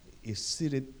historian is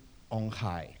seated on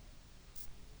high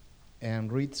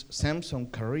and reads Samson's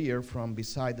career from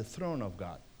beside the throne of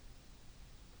God.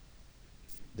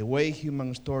 The way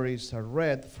human stories are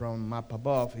read from up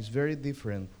above is very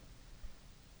different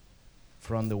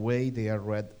from the way they are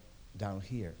read down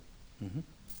here. Mm-hmm.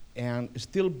 And it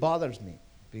still bothers me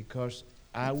because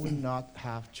I would not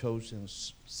have chosen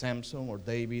Samson or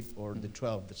David or the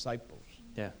 12 disciples.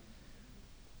 Yeah.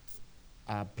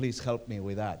 Please help me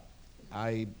with that.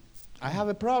 I have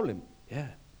a problem. Yeah.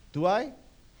 Do I?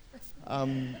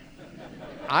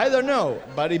 I don't know,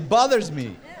 but it bothers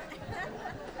me.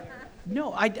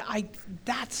 No,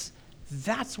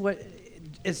 that's what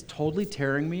is totally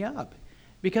tearing me up.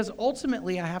 Because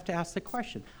ultimately I have to ask the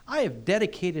question. I have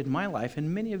dedicated my life,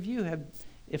 and many of you have,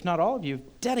 if not all of you,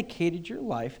 have dedicated your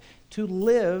life to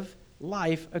live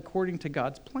life according to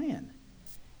God's plan.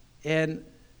 And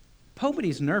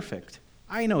nobody's perfect.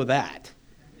 I know that.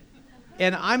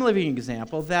 And I'm living an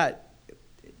example that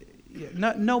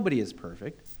nobody is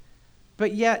perfect.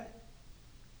 But yet,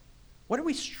 what are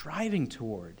we striving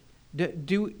toward?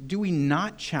 Do we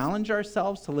not challenge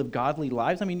ourselves to live godly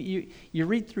lives? I mean, you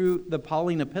read through the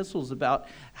Pauline epistles about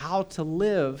how to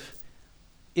live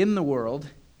in the world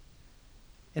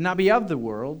and not be of the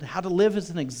world, how to live as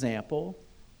an example.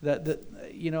 That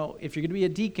if you're going to be a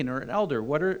deacon or an elder,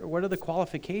 what are the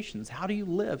qualifications? How do you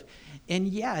live? And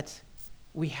yet,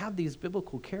 we have these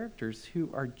biblical characters who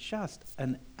are just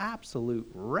an absolute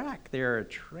wreck. They're a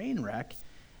train wreck,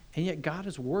 and yet God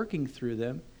is working through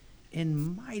them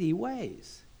in mighty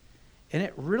ways. And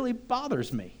it really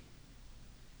bothers me.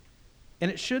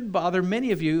 And it should bother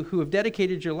many of you who have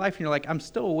dedicated your life and you're like, I'm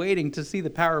still waiting to see the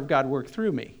power of God work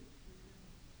through me.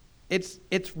 It's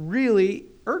really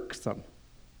irksome.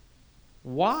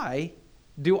 Why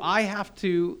do I have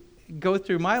to go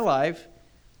through my life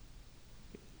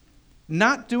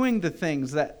not doing the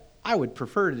things that I would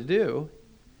prefer to do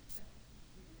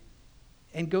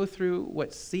and go through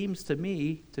what seems to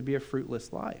me to be a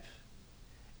fruitless life?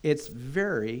 It's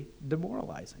very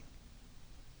demoralizing.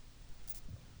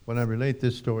 When I relate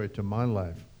this story to my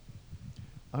life,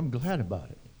 I'm glad about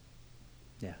it.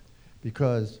 Yeah.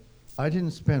 Because I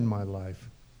didn't spend my life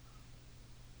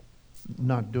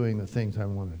not doing the things I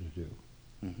wanted to do.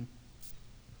 Mm-hmm.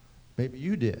 Maybe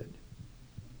you did.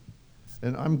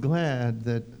 And I'm glad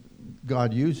that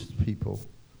God uses people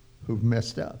who've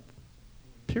messed up.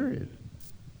 Period.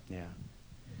 Yeah.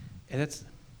 And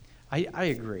I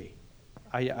agree.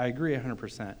 I agree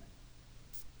 100%.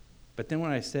 But then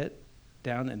when I sit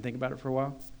down and think about it for a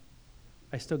while,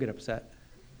 I still get upset.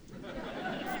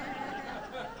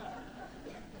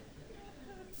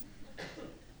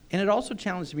 And it also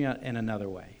challenged me in another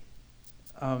way.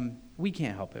 We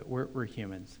can't help it. We're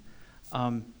humans.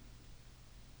 There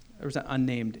was an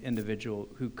unnamed individual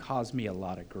who caused me a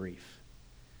lot of grief.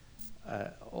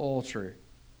 Ultra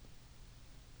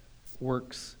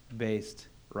works-based,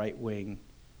 right-wing,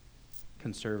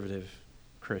 conservative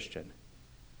Christian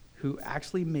who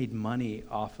actually made money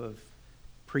off of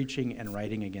preaching and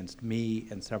writing against me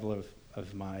and several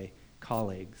of my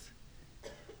colleagues.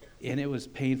 And it was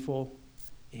painful,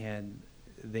 and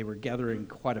they were gathering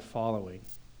quite a following.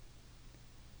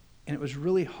 And it was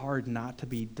really hard not to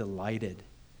be delighted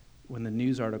when the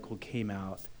news article came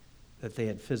out that they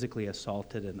had physically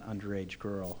assaulted an underage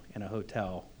girl in a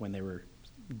hotel when they were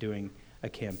doing a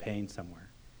campaign somewhere.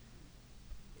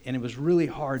 And it was really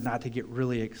hard not to get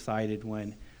really excited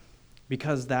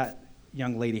because that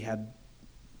young lady had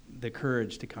the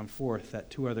courage to come forth, that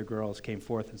 2 other girls came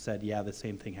forth and said, yeah, the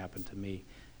same thing happened to me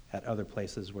at other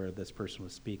places where this person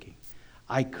was speaking.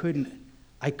 I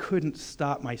couldn't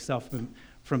stop myself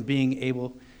from being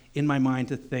able, in my mind,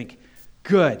 to think,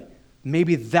 good,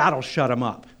 maybe that'll shut him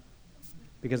up.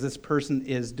 Because this person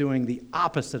is doing the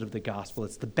opposite of the gospel.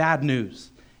 It's the bad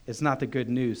news. It's not the good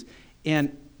news.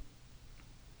 And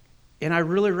I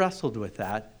really wrestled with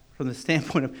that from the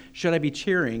standpoint of, should I be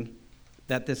cheering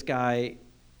that this guy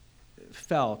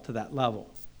fell to that level?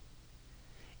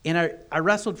 And I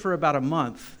wrestled for about a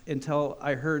month until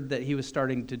I heard that he was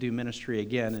starting to do ministry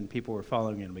again and people were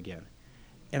following him again.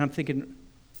 And I'm thinking,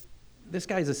 this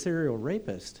guy's a serial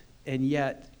rapist, and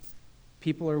yet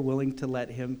people are willing to let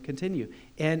him continue.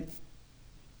 And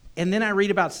then I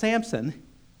read about Samson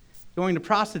going to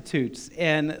prostitutes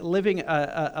and living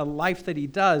a life that he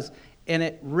does, and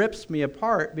it rips me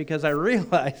apart because I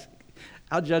realize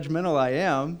how judgmental I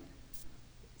am.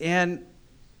 And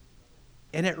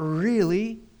it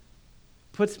really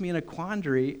puts me in a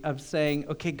quandary of saying,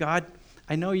 okay, God,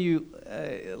 I know you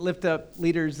lift up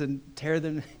leaders and tear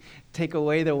them, take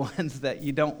away the ones that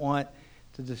you don't want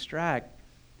to distract.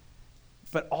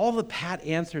 But all the pat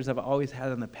answers I've always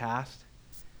had in the past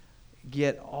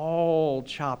get all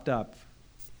chopped up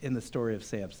in the story of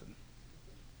Samson.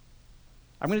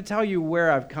 I'm going to tell you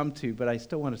where I've come to, but I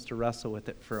still want us to wrestle with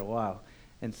it for a while.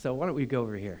 And so why don't we go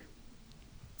over here?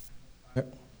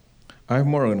 I have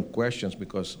more on questions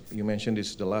because you mentioned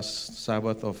this is the last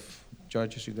Sabbath of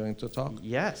Judges you're going to talk.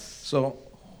 Yes. So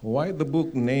why the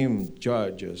book named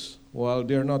Judges? Well,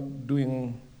 they're not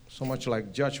doing so much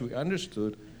like judge we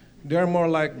understood. They're more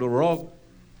like the raw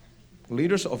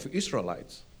leaders of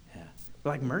Israelites. Yeah,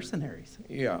 like mercenaries.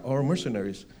 Yeah, or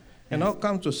mercenaries. And now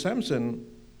come to Samson,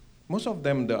 most of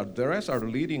them, the rest are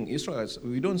leading Israelites.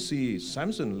 We don't see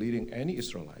Samson leading any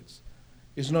Israelites.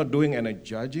 He's not doing any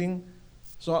judging.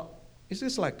 So is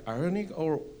this like ironic,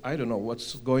 or I don't know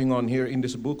what's going on here in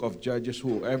this book of Judges,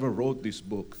 whoever wrote this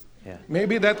book? Yeah.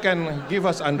 Maybe that can give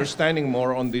us understanding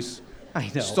more on these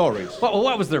stories. Well,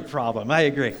 what was their problem? I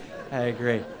agree.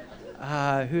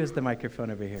 Who has the microphone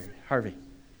over here? Harvey.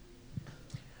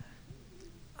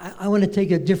 I want to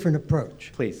take a different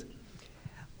approach. Please.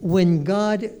 When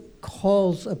God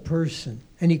calls a person,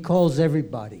 and he calls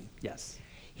everybody, yes,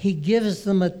 he gives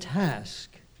them a task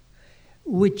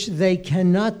which they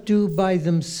cannot do by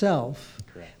themselves,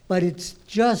 but it's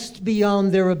just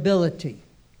beyond their ability.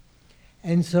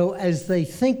 And so as they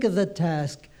think of the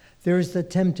task, there's the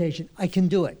temptation, I can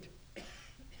do it.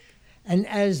 And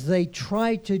as they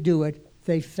try to do it,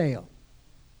 they fail.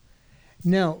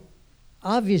 Now,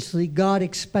 obviously, God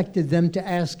expected them to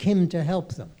ask him to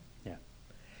help them. Yeah.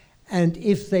 And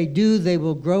if they do, they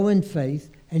will grow in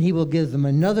faith, and he will give them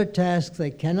another task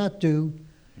they cannot do.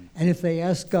 And if they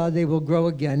ask God, they will grow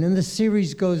again. And the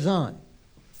series goes on.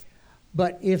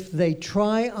 But if they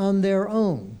try on their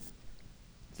own,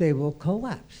 they will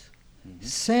collapse. Mm-hmm.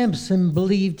 Samson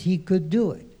believed he could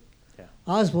do it.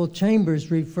 Oswald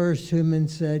Chambers refers to him and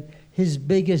said his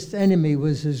biggest enemy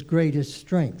was his greatest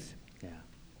strength. Yeah.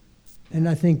 And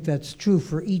I think that's true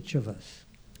for each of us.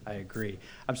 I agree.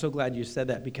 I'm so glad you said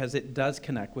that because it does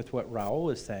connect with what Raul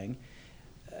was saying.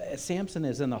 Samson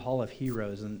is in the Hall of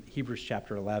Heroes in Hebrews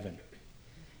chapter 11,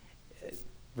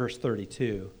 verse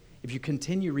 32. If you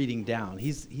continue reading down,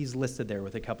 he's listed there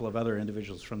with a couple of other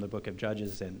individuals from the book of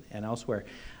Judges and elsewhere.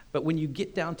 But when you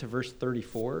get down to verse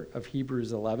 34 of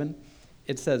Hebrews 11,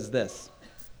 it says this: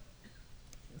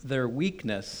 their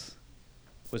weakness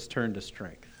was turned to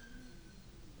strength.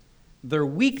 Their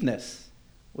weakness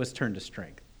was turned to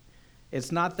strength.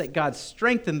 It's not that God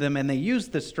strengthened them and they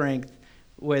used the strength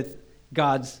with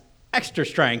God's extra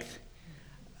strength.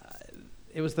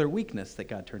 It was their weakness that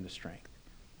God turned to strength.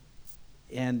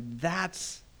 And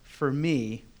that's, for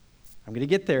me, I'm going to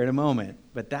get there in a moment,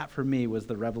 but that for me was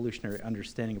the revolutionary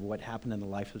understanding of what happened in the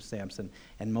life of Samson,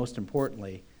 and most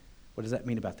importantly, what does that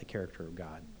mean about the character of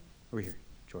God? Over here,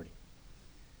 Jordy.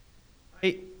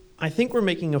 I think we're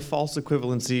making a false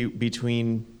equivalency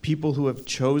between people who have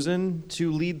chosen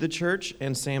to lead the church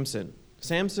and Samson.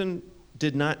 Samson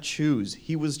did not choose.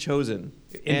 He was chosen.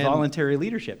 Involuntary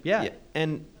leadership, yeah.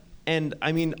 And And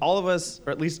I mean, all of us,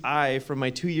 or at least I, from my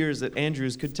 2 years at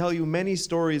Andrews, could tell you many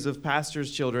stories of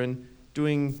pastors' children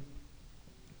doing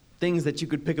things that you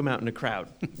could pick them out in a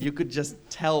crowd. You could just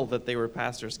tell that they were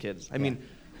pastors' kids. I mean,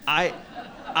 I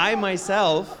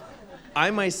myself,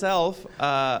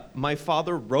 my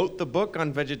father wrote the book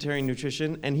on vegetarian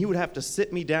nutrition, and he would have to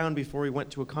sit me down before he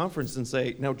went to a conference and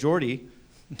say, "Now, Jordy,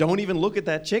 don't even look at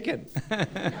that chicken."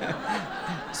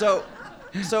 So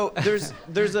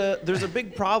there's a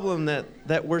big problem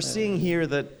that we're seeing here,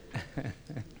 that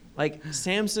like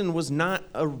Samson was not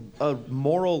a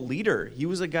moral leader. He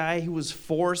was a guy who was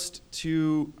forced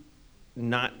to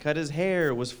not cut his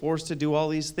hair, was forced to do all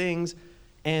these things,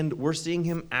 and we're seeing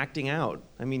him acting out.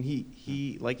 I mean,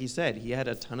 he like he said, he had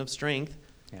a ton of strength,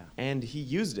 and he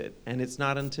used it. And it's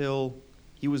not until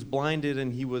he was blinded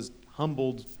and he was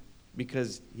humbled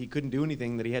because he couldn't do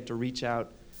anything that he had to reach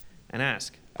out and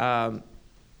ask.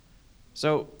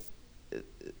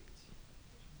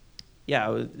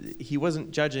 He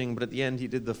wasn't judging, but at the end he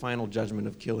did the final judgment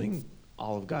of killing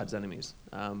all of God's enemies.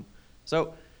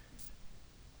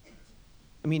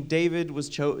 David was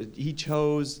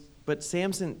chose, but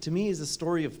Samson, to me, is a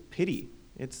story of pity.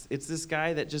 It's this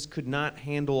guy that just could not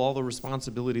handle all the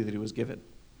responsibility that he was given.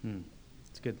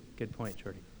 It's a good point,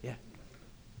 Jordy. Yeah.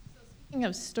 Speaking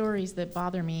of stories that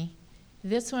bother me,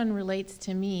 this one relates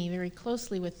to me very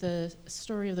closely with the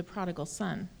story of the prodigal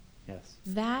son. Yes.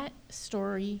 That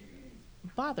story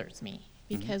bothers me,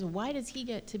 because why does he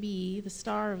get to be the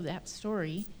star of that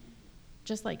story,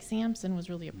 just like Samson was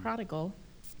really a prodigal?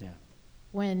 Yeah.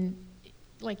 When,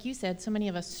 like you said, so many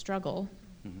of us struggle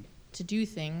to do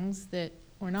things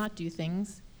or not do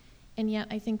things, and yet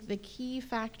I think the key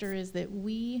factor is that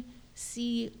we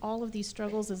see all of these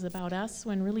struggles as about us,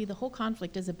 when really the whole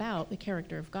conflict is about the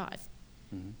character of God.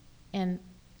 And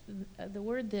the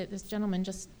word that this gentleman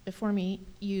just before me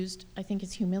used, I think,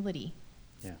 is humility.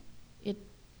 Yeah.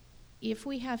 If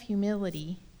we have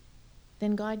humility,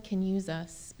 then God can use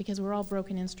us, because we're all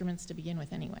broken instruments to begin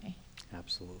with anyway.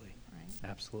 Absolutely. Right.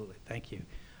 Absolutely. Thank you.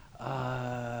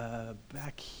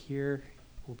 Back here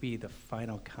will be the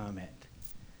final comment.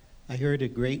 I heard a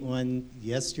great one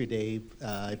yesterday.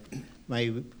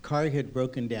 My car had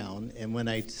broken down, and when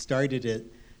I started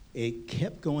it, it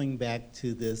kept going back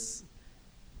to this,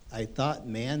 I thought,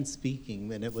 man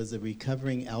speaking, and it was a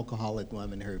recovering alcoholic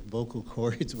woman. Her vocal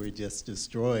cords were just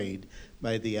destroyed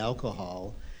by the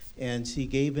alcohol. And she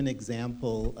gave an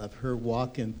example of her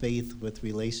walk in faith with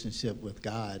relationship with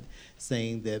God,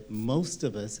 saying that most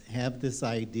of us have this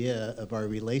idea of our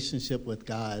relationship with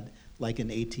God like an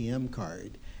ATM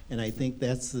card. And I think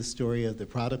that's the story of the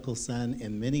prodigal son,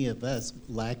 and many of us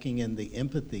lacking in the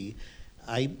empathy.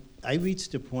 I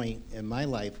reached a point in my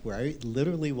life where I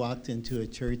literally walked into a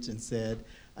church and said,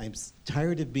 I'm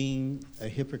tired of being a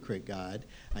hypocrite, God.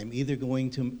 I'm either going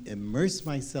to immerse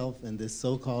myself in this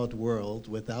so-called world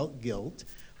without guilt,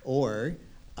 or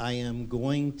I am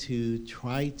going to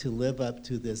try to live up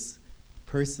to this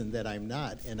person that I'm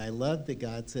not. And I love that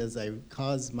God says, I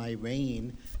cause my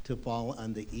rain to fall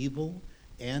on the evil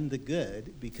and the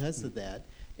good because of that.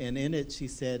 And in it, she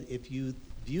said, if you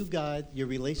view God, your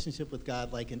relationship with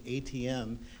God, like an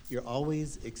ATM, you're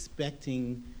always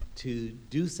expecting to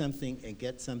do something and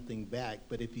get something back.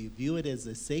 But if you view it as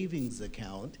a savings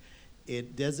account,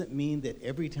 it doesn't mean that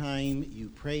every time you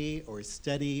pray or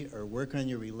study or work on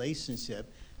your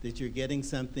relationship that you're getting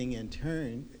something in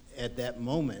turn at that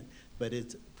moment, but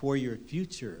it's for your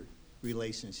future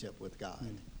relationship with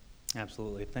God.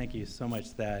 Absolutely. Thank you so much,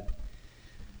 Thad.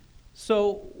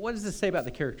 So what does this say about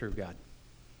the character of God?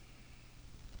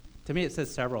 To me, it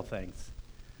says several things.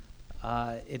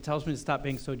 It tells me to stop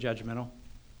being so judgmental.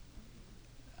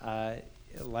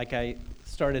 Like I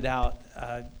started out,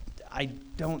 I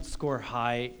don't score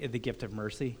high in the gift of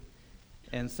mercy.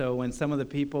 And so when some of the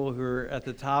people who are at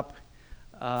the top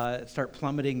start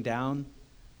plummeting down,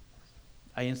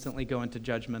 I instantly go into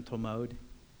judgmental mode.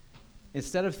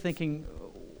 Instead of thinking,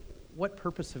 what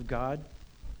purpose of God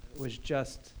was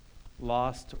just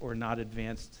lost or not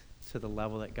advanced to the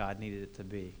level that God needed it to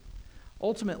be?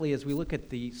 Ultimately, as we look at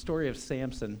the story of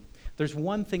Samson, there's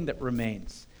one thing that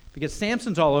remains. Because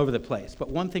Samson's all over the place, but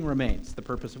one thing remains, the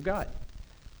purpose of God.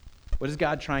 What is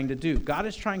God trying to do? God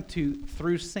is trying to,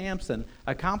 through Samson,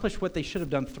 accomplish what they should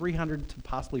have done 300 to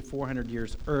possibly 400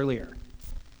 years earlier.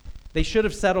 They should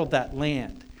have settled that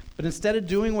land. But instead of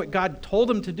doing what God told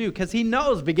him to do, because he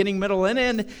knows beginning, middle, and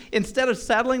end, instead of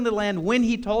settling the land when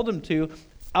he told him to,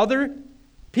 other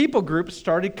people groups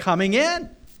started coming in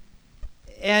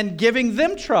and giving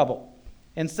them trouble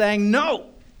and saying, no,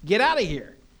 get out of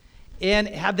here. And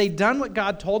had they done what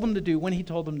God told them to do when he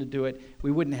told them to do it,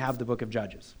 we wouldn't have the book of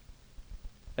Judges.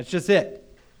 That's just it.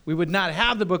 We would not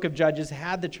have the book of Judges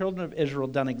had the children of Israel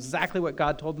done exactly what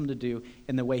God told them to do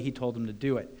in the way he told them to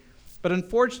do it. But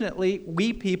unfortunately,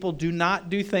 we people do not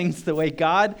do things the way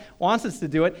God wants us to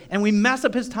do it, and we mess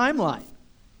up his timeline.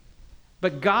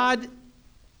 But God,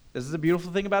 this is a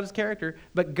beautiful thing about his character,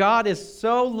 but God is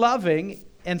so loving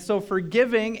and so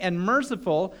forgiving and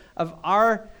merciful of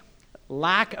our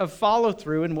lack of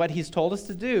follow-through in what he's told us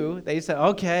to do. They said,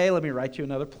 okay, let me write you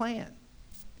another plan.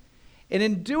 And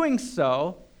in doing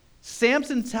so,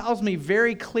 Samson tells me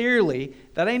very clearly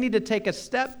that I need to take a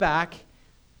step back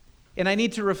and I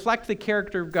need to reflect the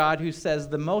character of God, who says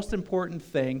the most important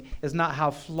thing is not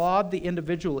how flawed the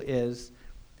individual is,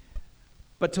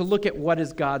 but to look at what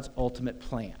is God's ultimate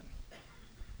plan.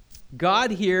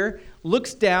 God here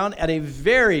looks down at a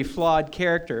very flawed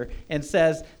character and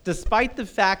says, despite the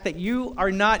fact that you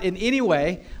are not in any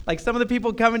way, like some of the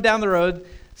people coming down the road,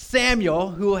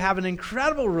 Samuel, who will have an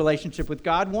incredible relationship with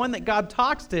God, one that God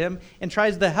talks to him and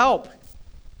tries to help.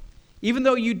 Even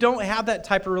though you don't have that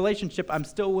type of relationship, I'm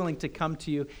still willing to come to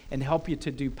you and help you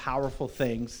to do powerful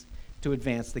things to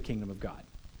advance the kingdom of God.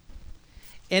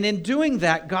 And in doing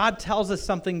that, God tells us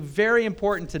something very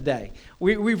important today.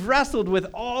 We've wrestled with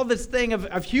all this thing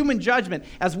of human judgment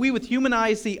as we with human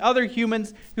eyes see other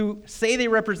humans who say they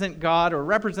represent God or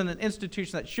represent an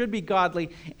institution that should be godly,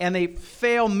 and they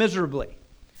fail miserably.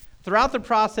 Throughout the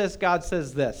process, God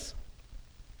says this: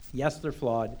 yes, they're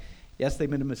flawed. Yes, they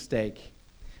made a mistake.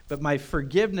 But my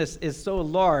forgiveness is so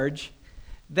large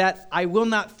that I will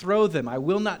not throw them. I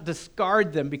will not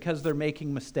discard them because they're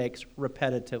making mistakes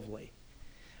repetitively.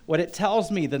 What it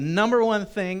tells me, the number one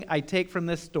thing I take from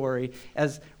this story,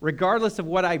 is regardless of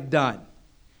what I've done,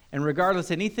 and regardless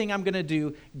of anything I'm going to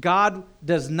do, God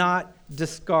does not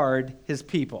discard his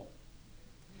people.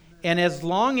 And as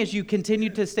long as you continue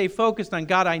to stay focused on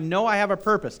God, I know I have a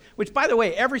purpose, which, by the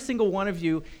way, every single one of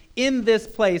you in this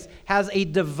place has a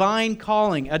divine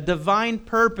calling, a divine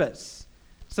purpose,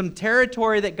 some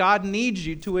territory that God needs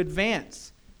you to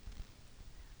advance.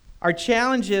 Our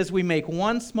challenge is we make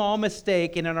one small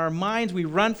mistake, and in our minds we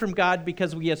run from God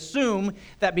because we assume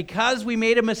that because we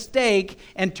made a mistake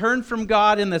and turned from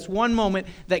God in this one moment,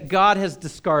 that God has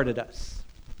discarded us.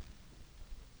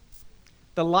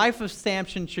 The life of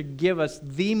Samson should give us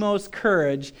the most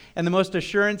courage and the most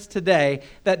assurance today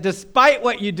that despite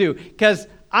what you do, because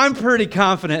I'm pretty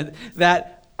confident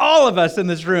that all of us in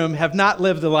this room have not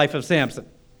lived the life of Samson.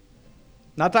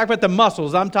 Not talking about the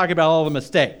muscles, I'm talking about all the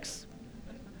mistakes.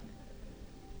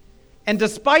 And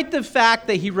despite the fact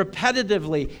that he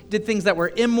repetitively did things that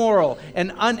were immoral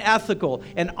and unethical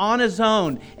and on his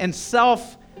own and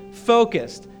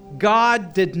self-focused,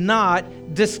 God did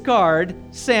not discard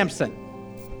Samson.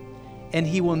 And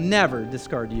he will never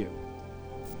discard you.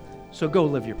 So go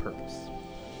live your purpose.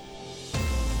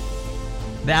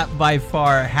 That by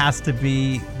far has to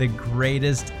be the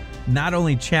greatest, not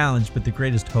only challenge, but the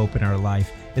greatest hope in our life,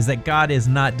 is that God is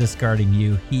not discarding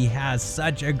you. He has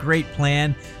such a great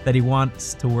plan that he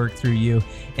wants to work through you.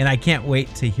 And I can't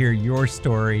wait to hear your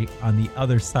story on the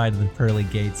other side of the pearly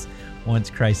gates once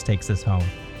Christ takes us home.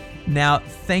 Now,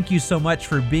 thank you so much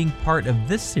for being part of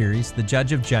this series, The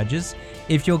Judge of Judges.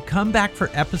 If you'll come back for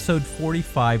episode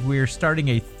 45, we are starting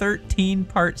a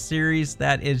 13-part series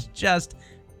that is just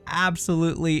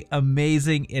absolutely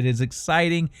amazing. It is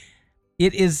exciting.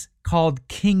 It is called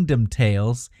Kingdom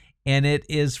Tales, and it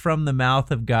is from the mouth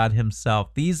of God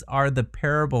himself. These are the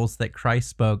parables that Christ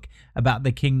spoke about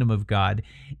the kingdom of God,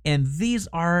 and these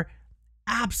are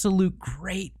absolute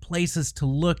great places to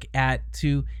look at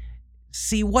to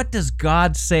see, what does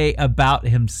God say about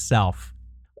himself?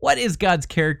 What is God's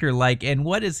character like, and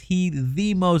what is he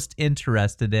the most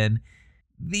interested in?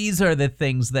 These are the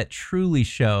things that truly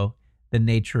show the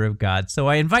nature of God. So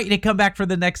I invite you to come back for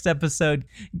the next episode.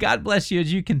 God bless you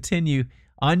as you continue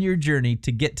on your journey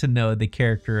to get to know the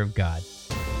character of God.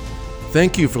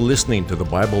 Thank you for listening to the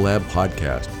Bible Lab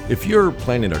podcast. If you're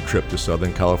planning a trip to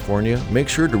Southern California, make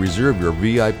sure to reserve your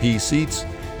VIP seats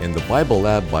in the Bible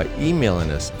Lab by emailing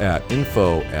us at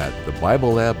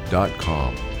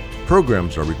info@thebiblelab.com.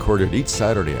 Programs are recorded each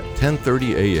Saturday at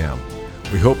 10:30 a.m.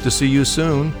 We hope to see you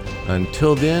soon.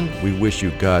 Until then, we wish you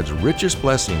God's richest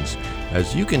blessings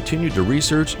as you continue to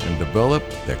research and develop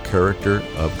the character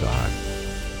of God.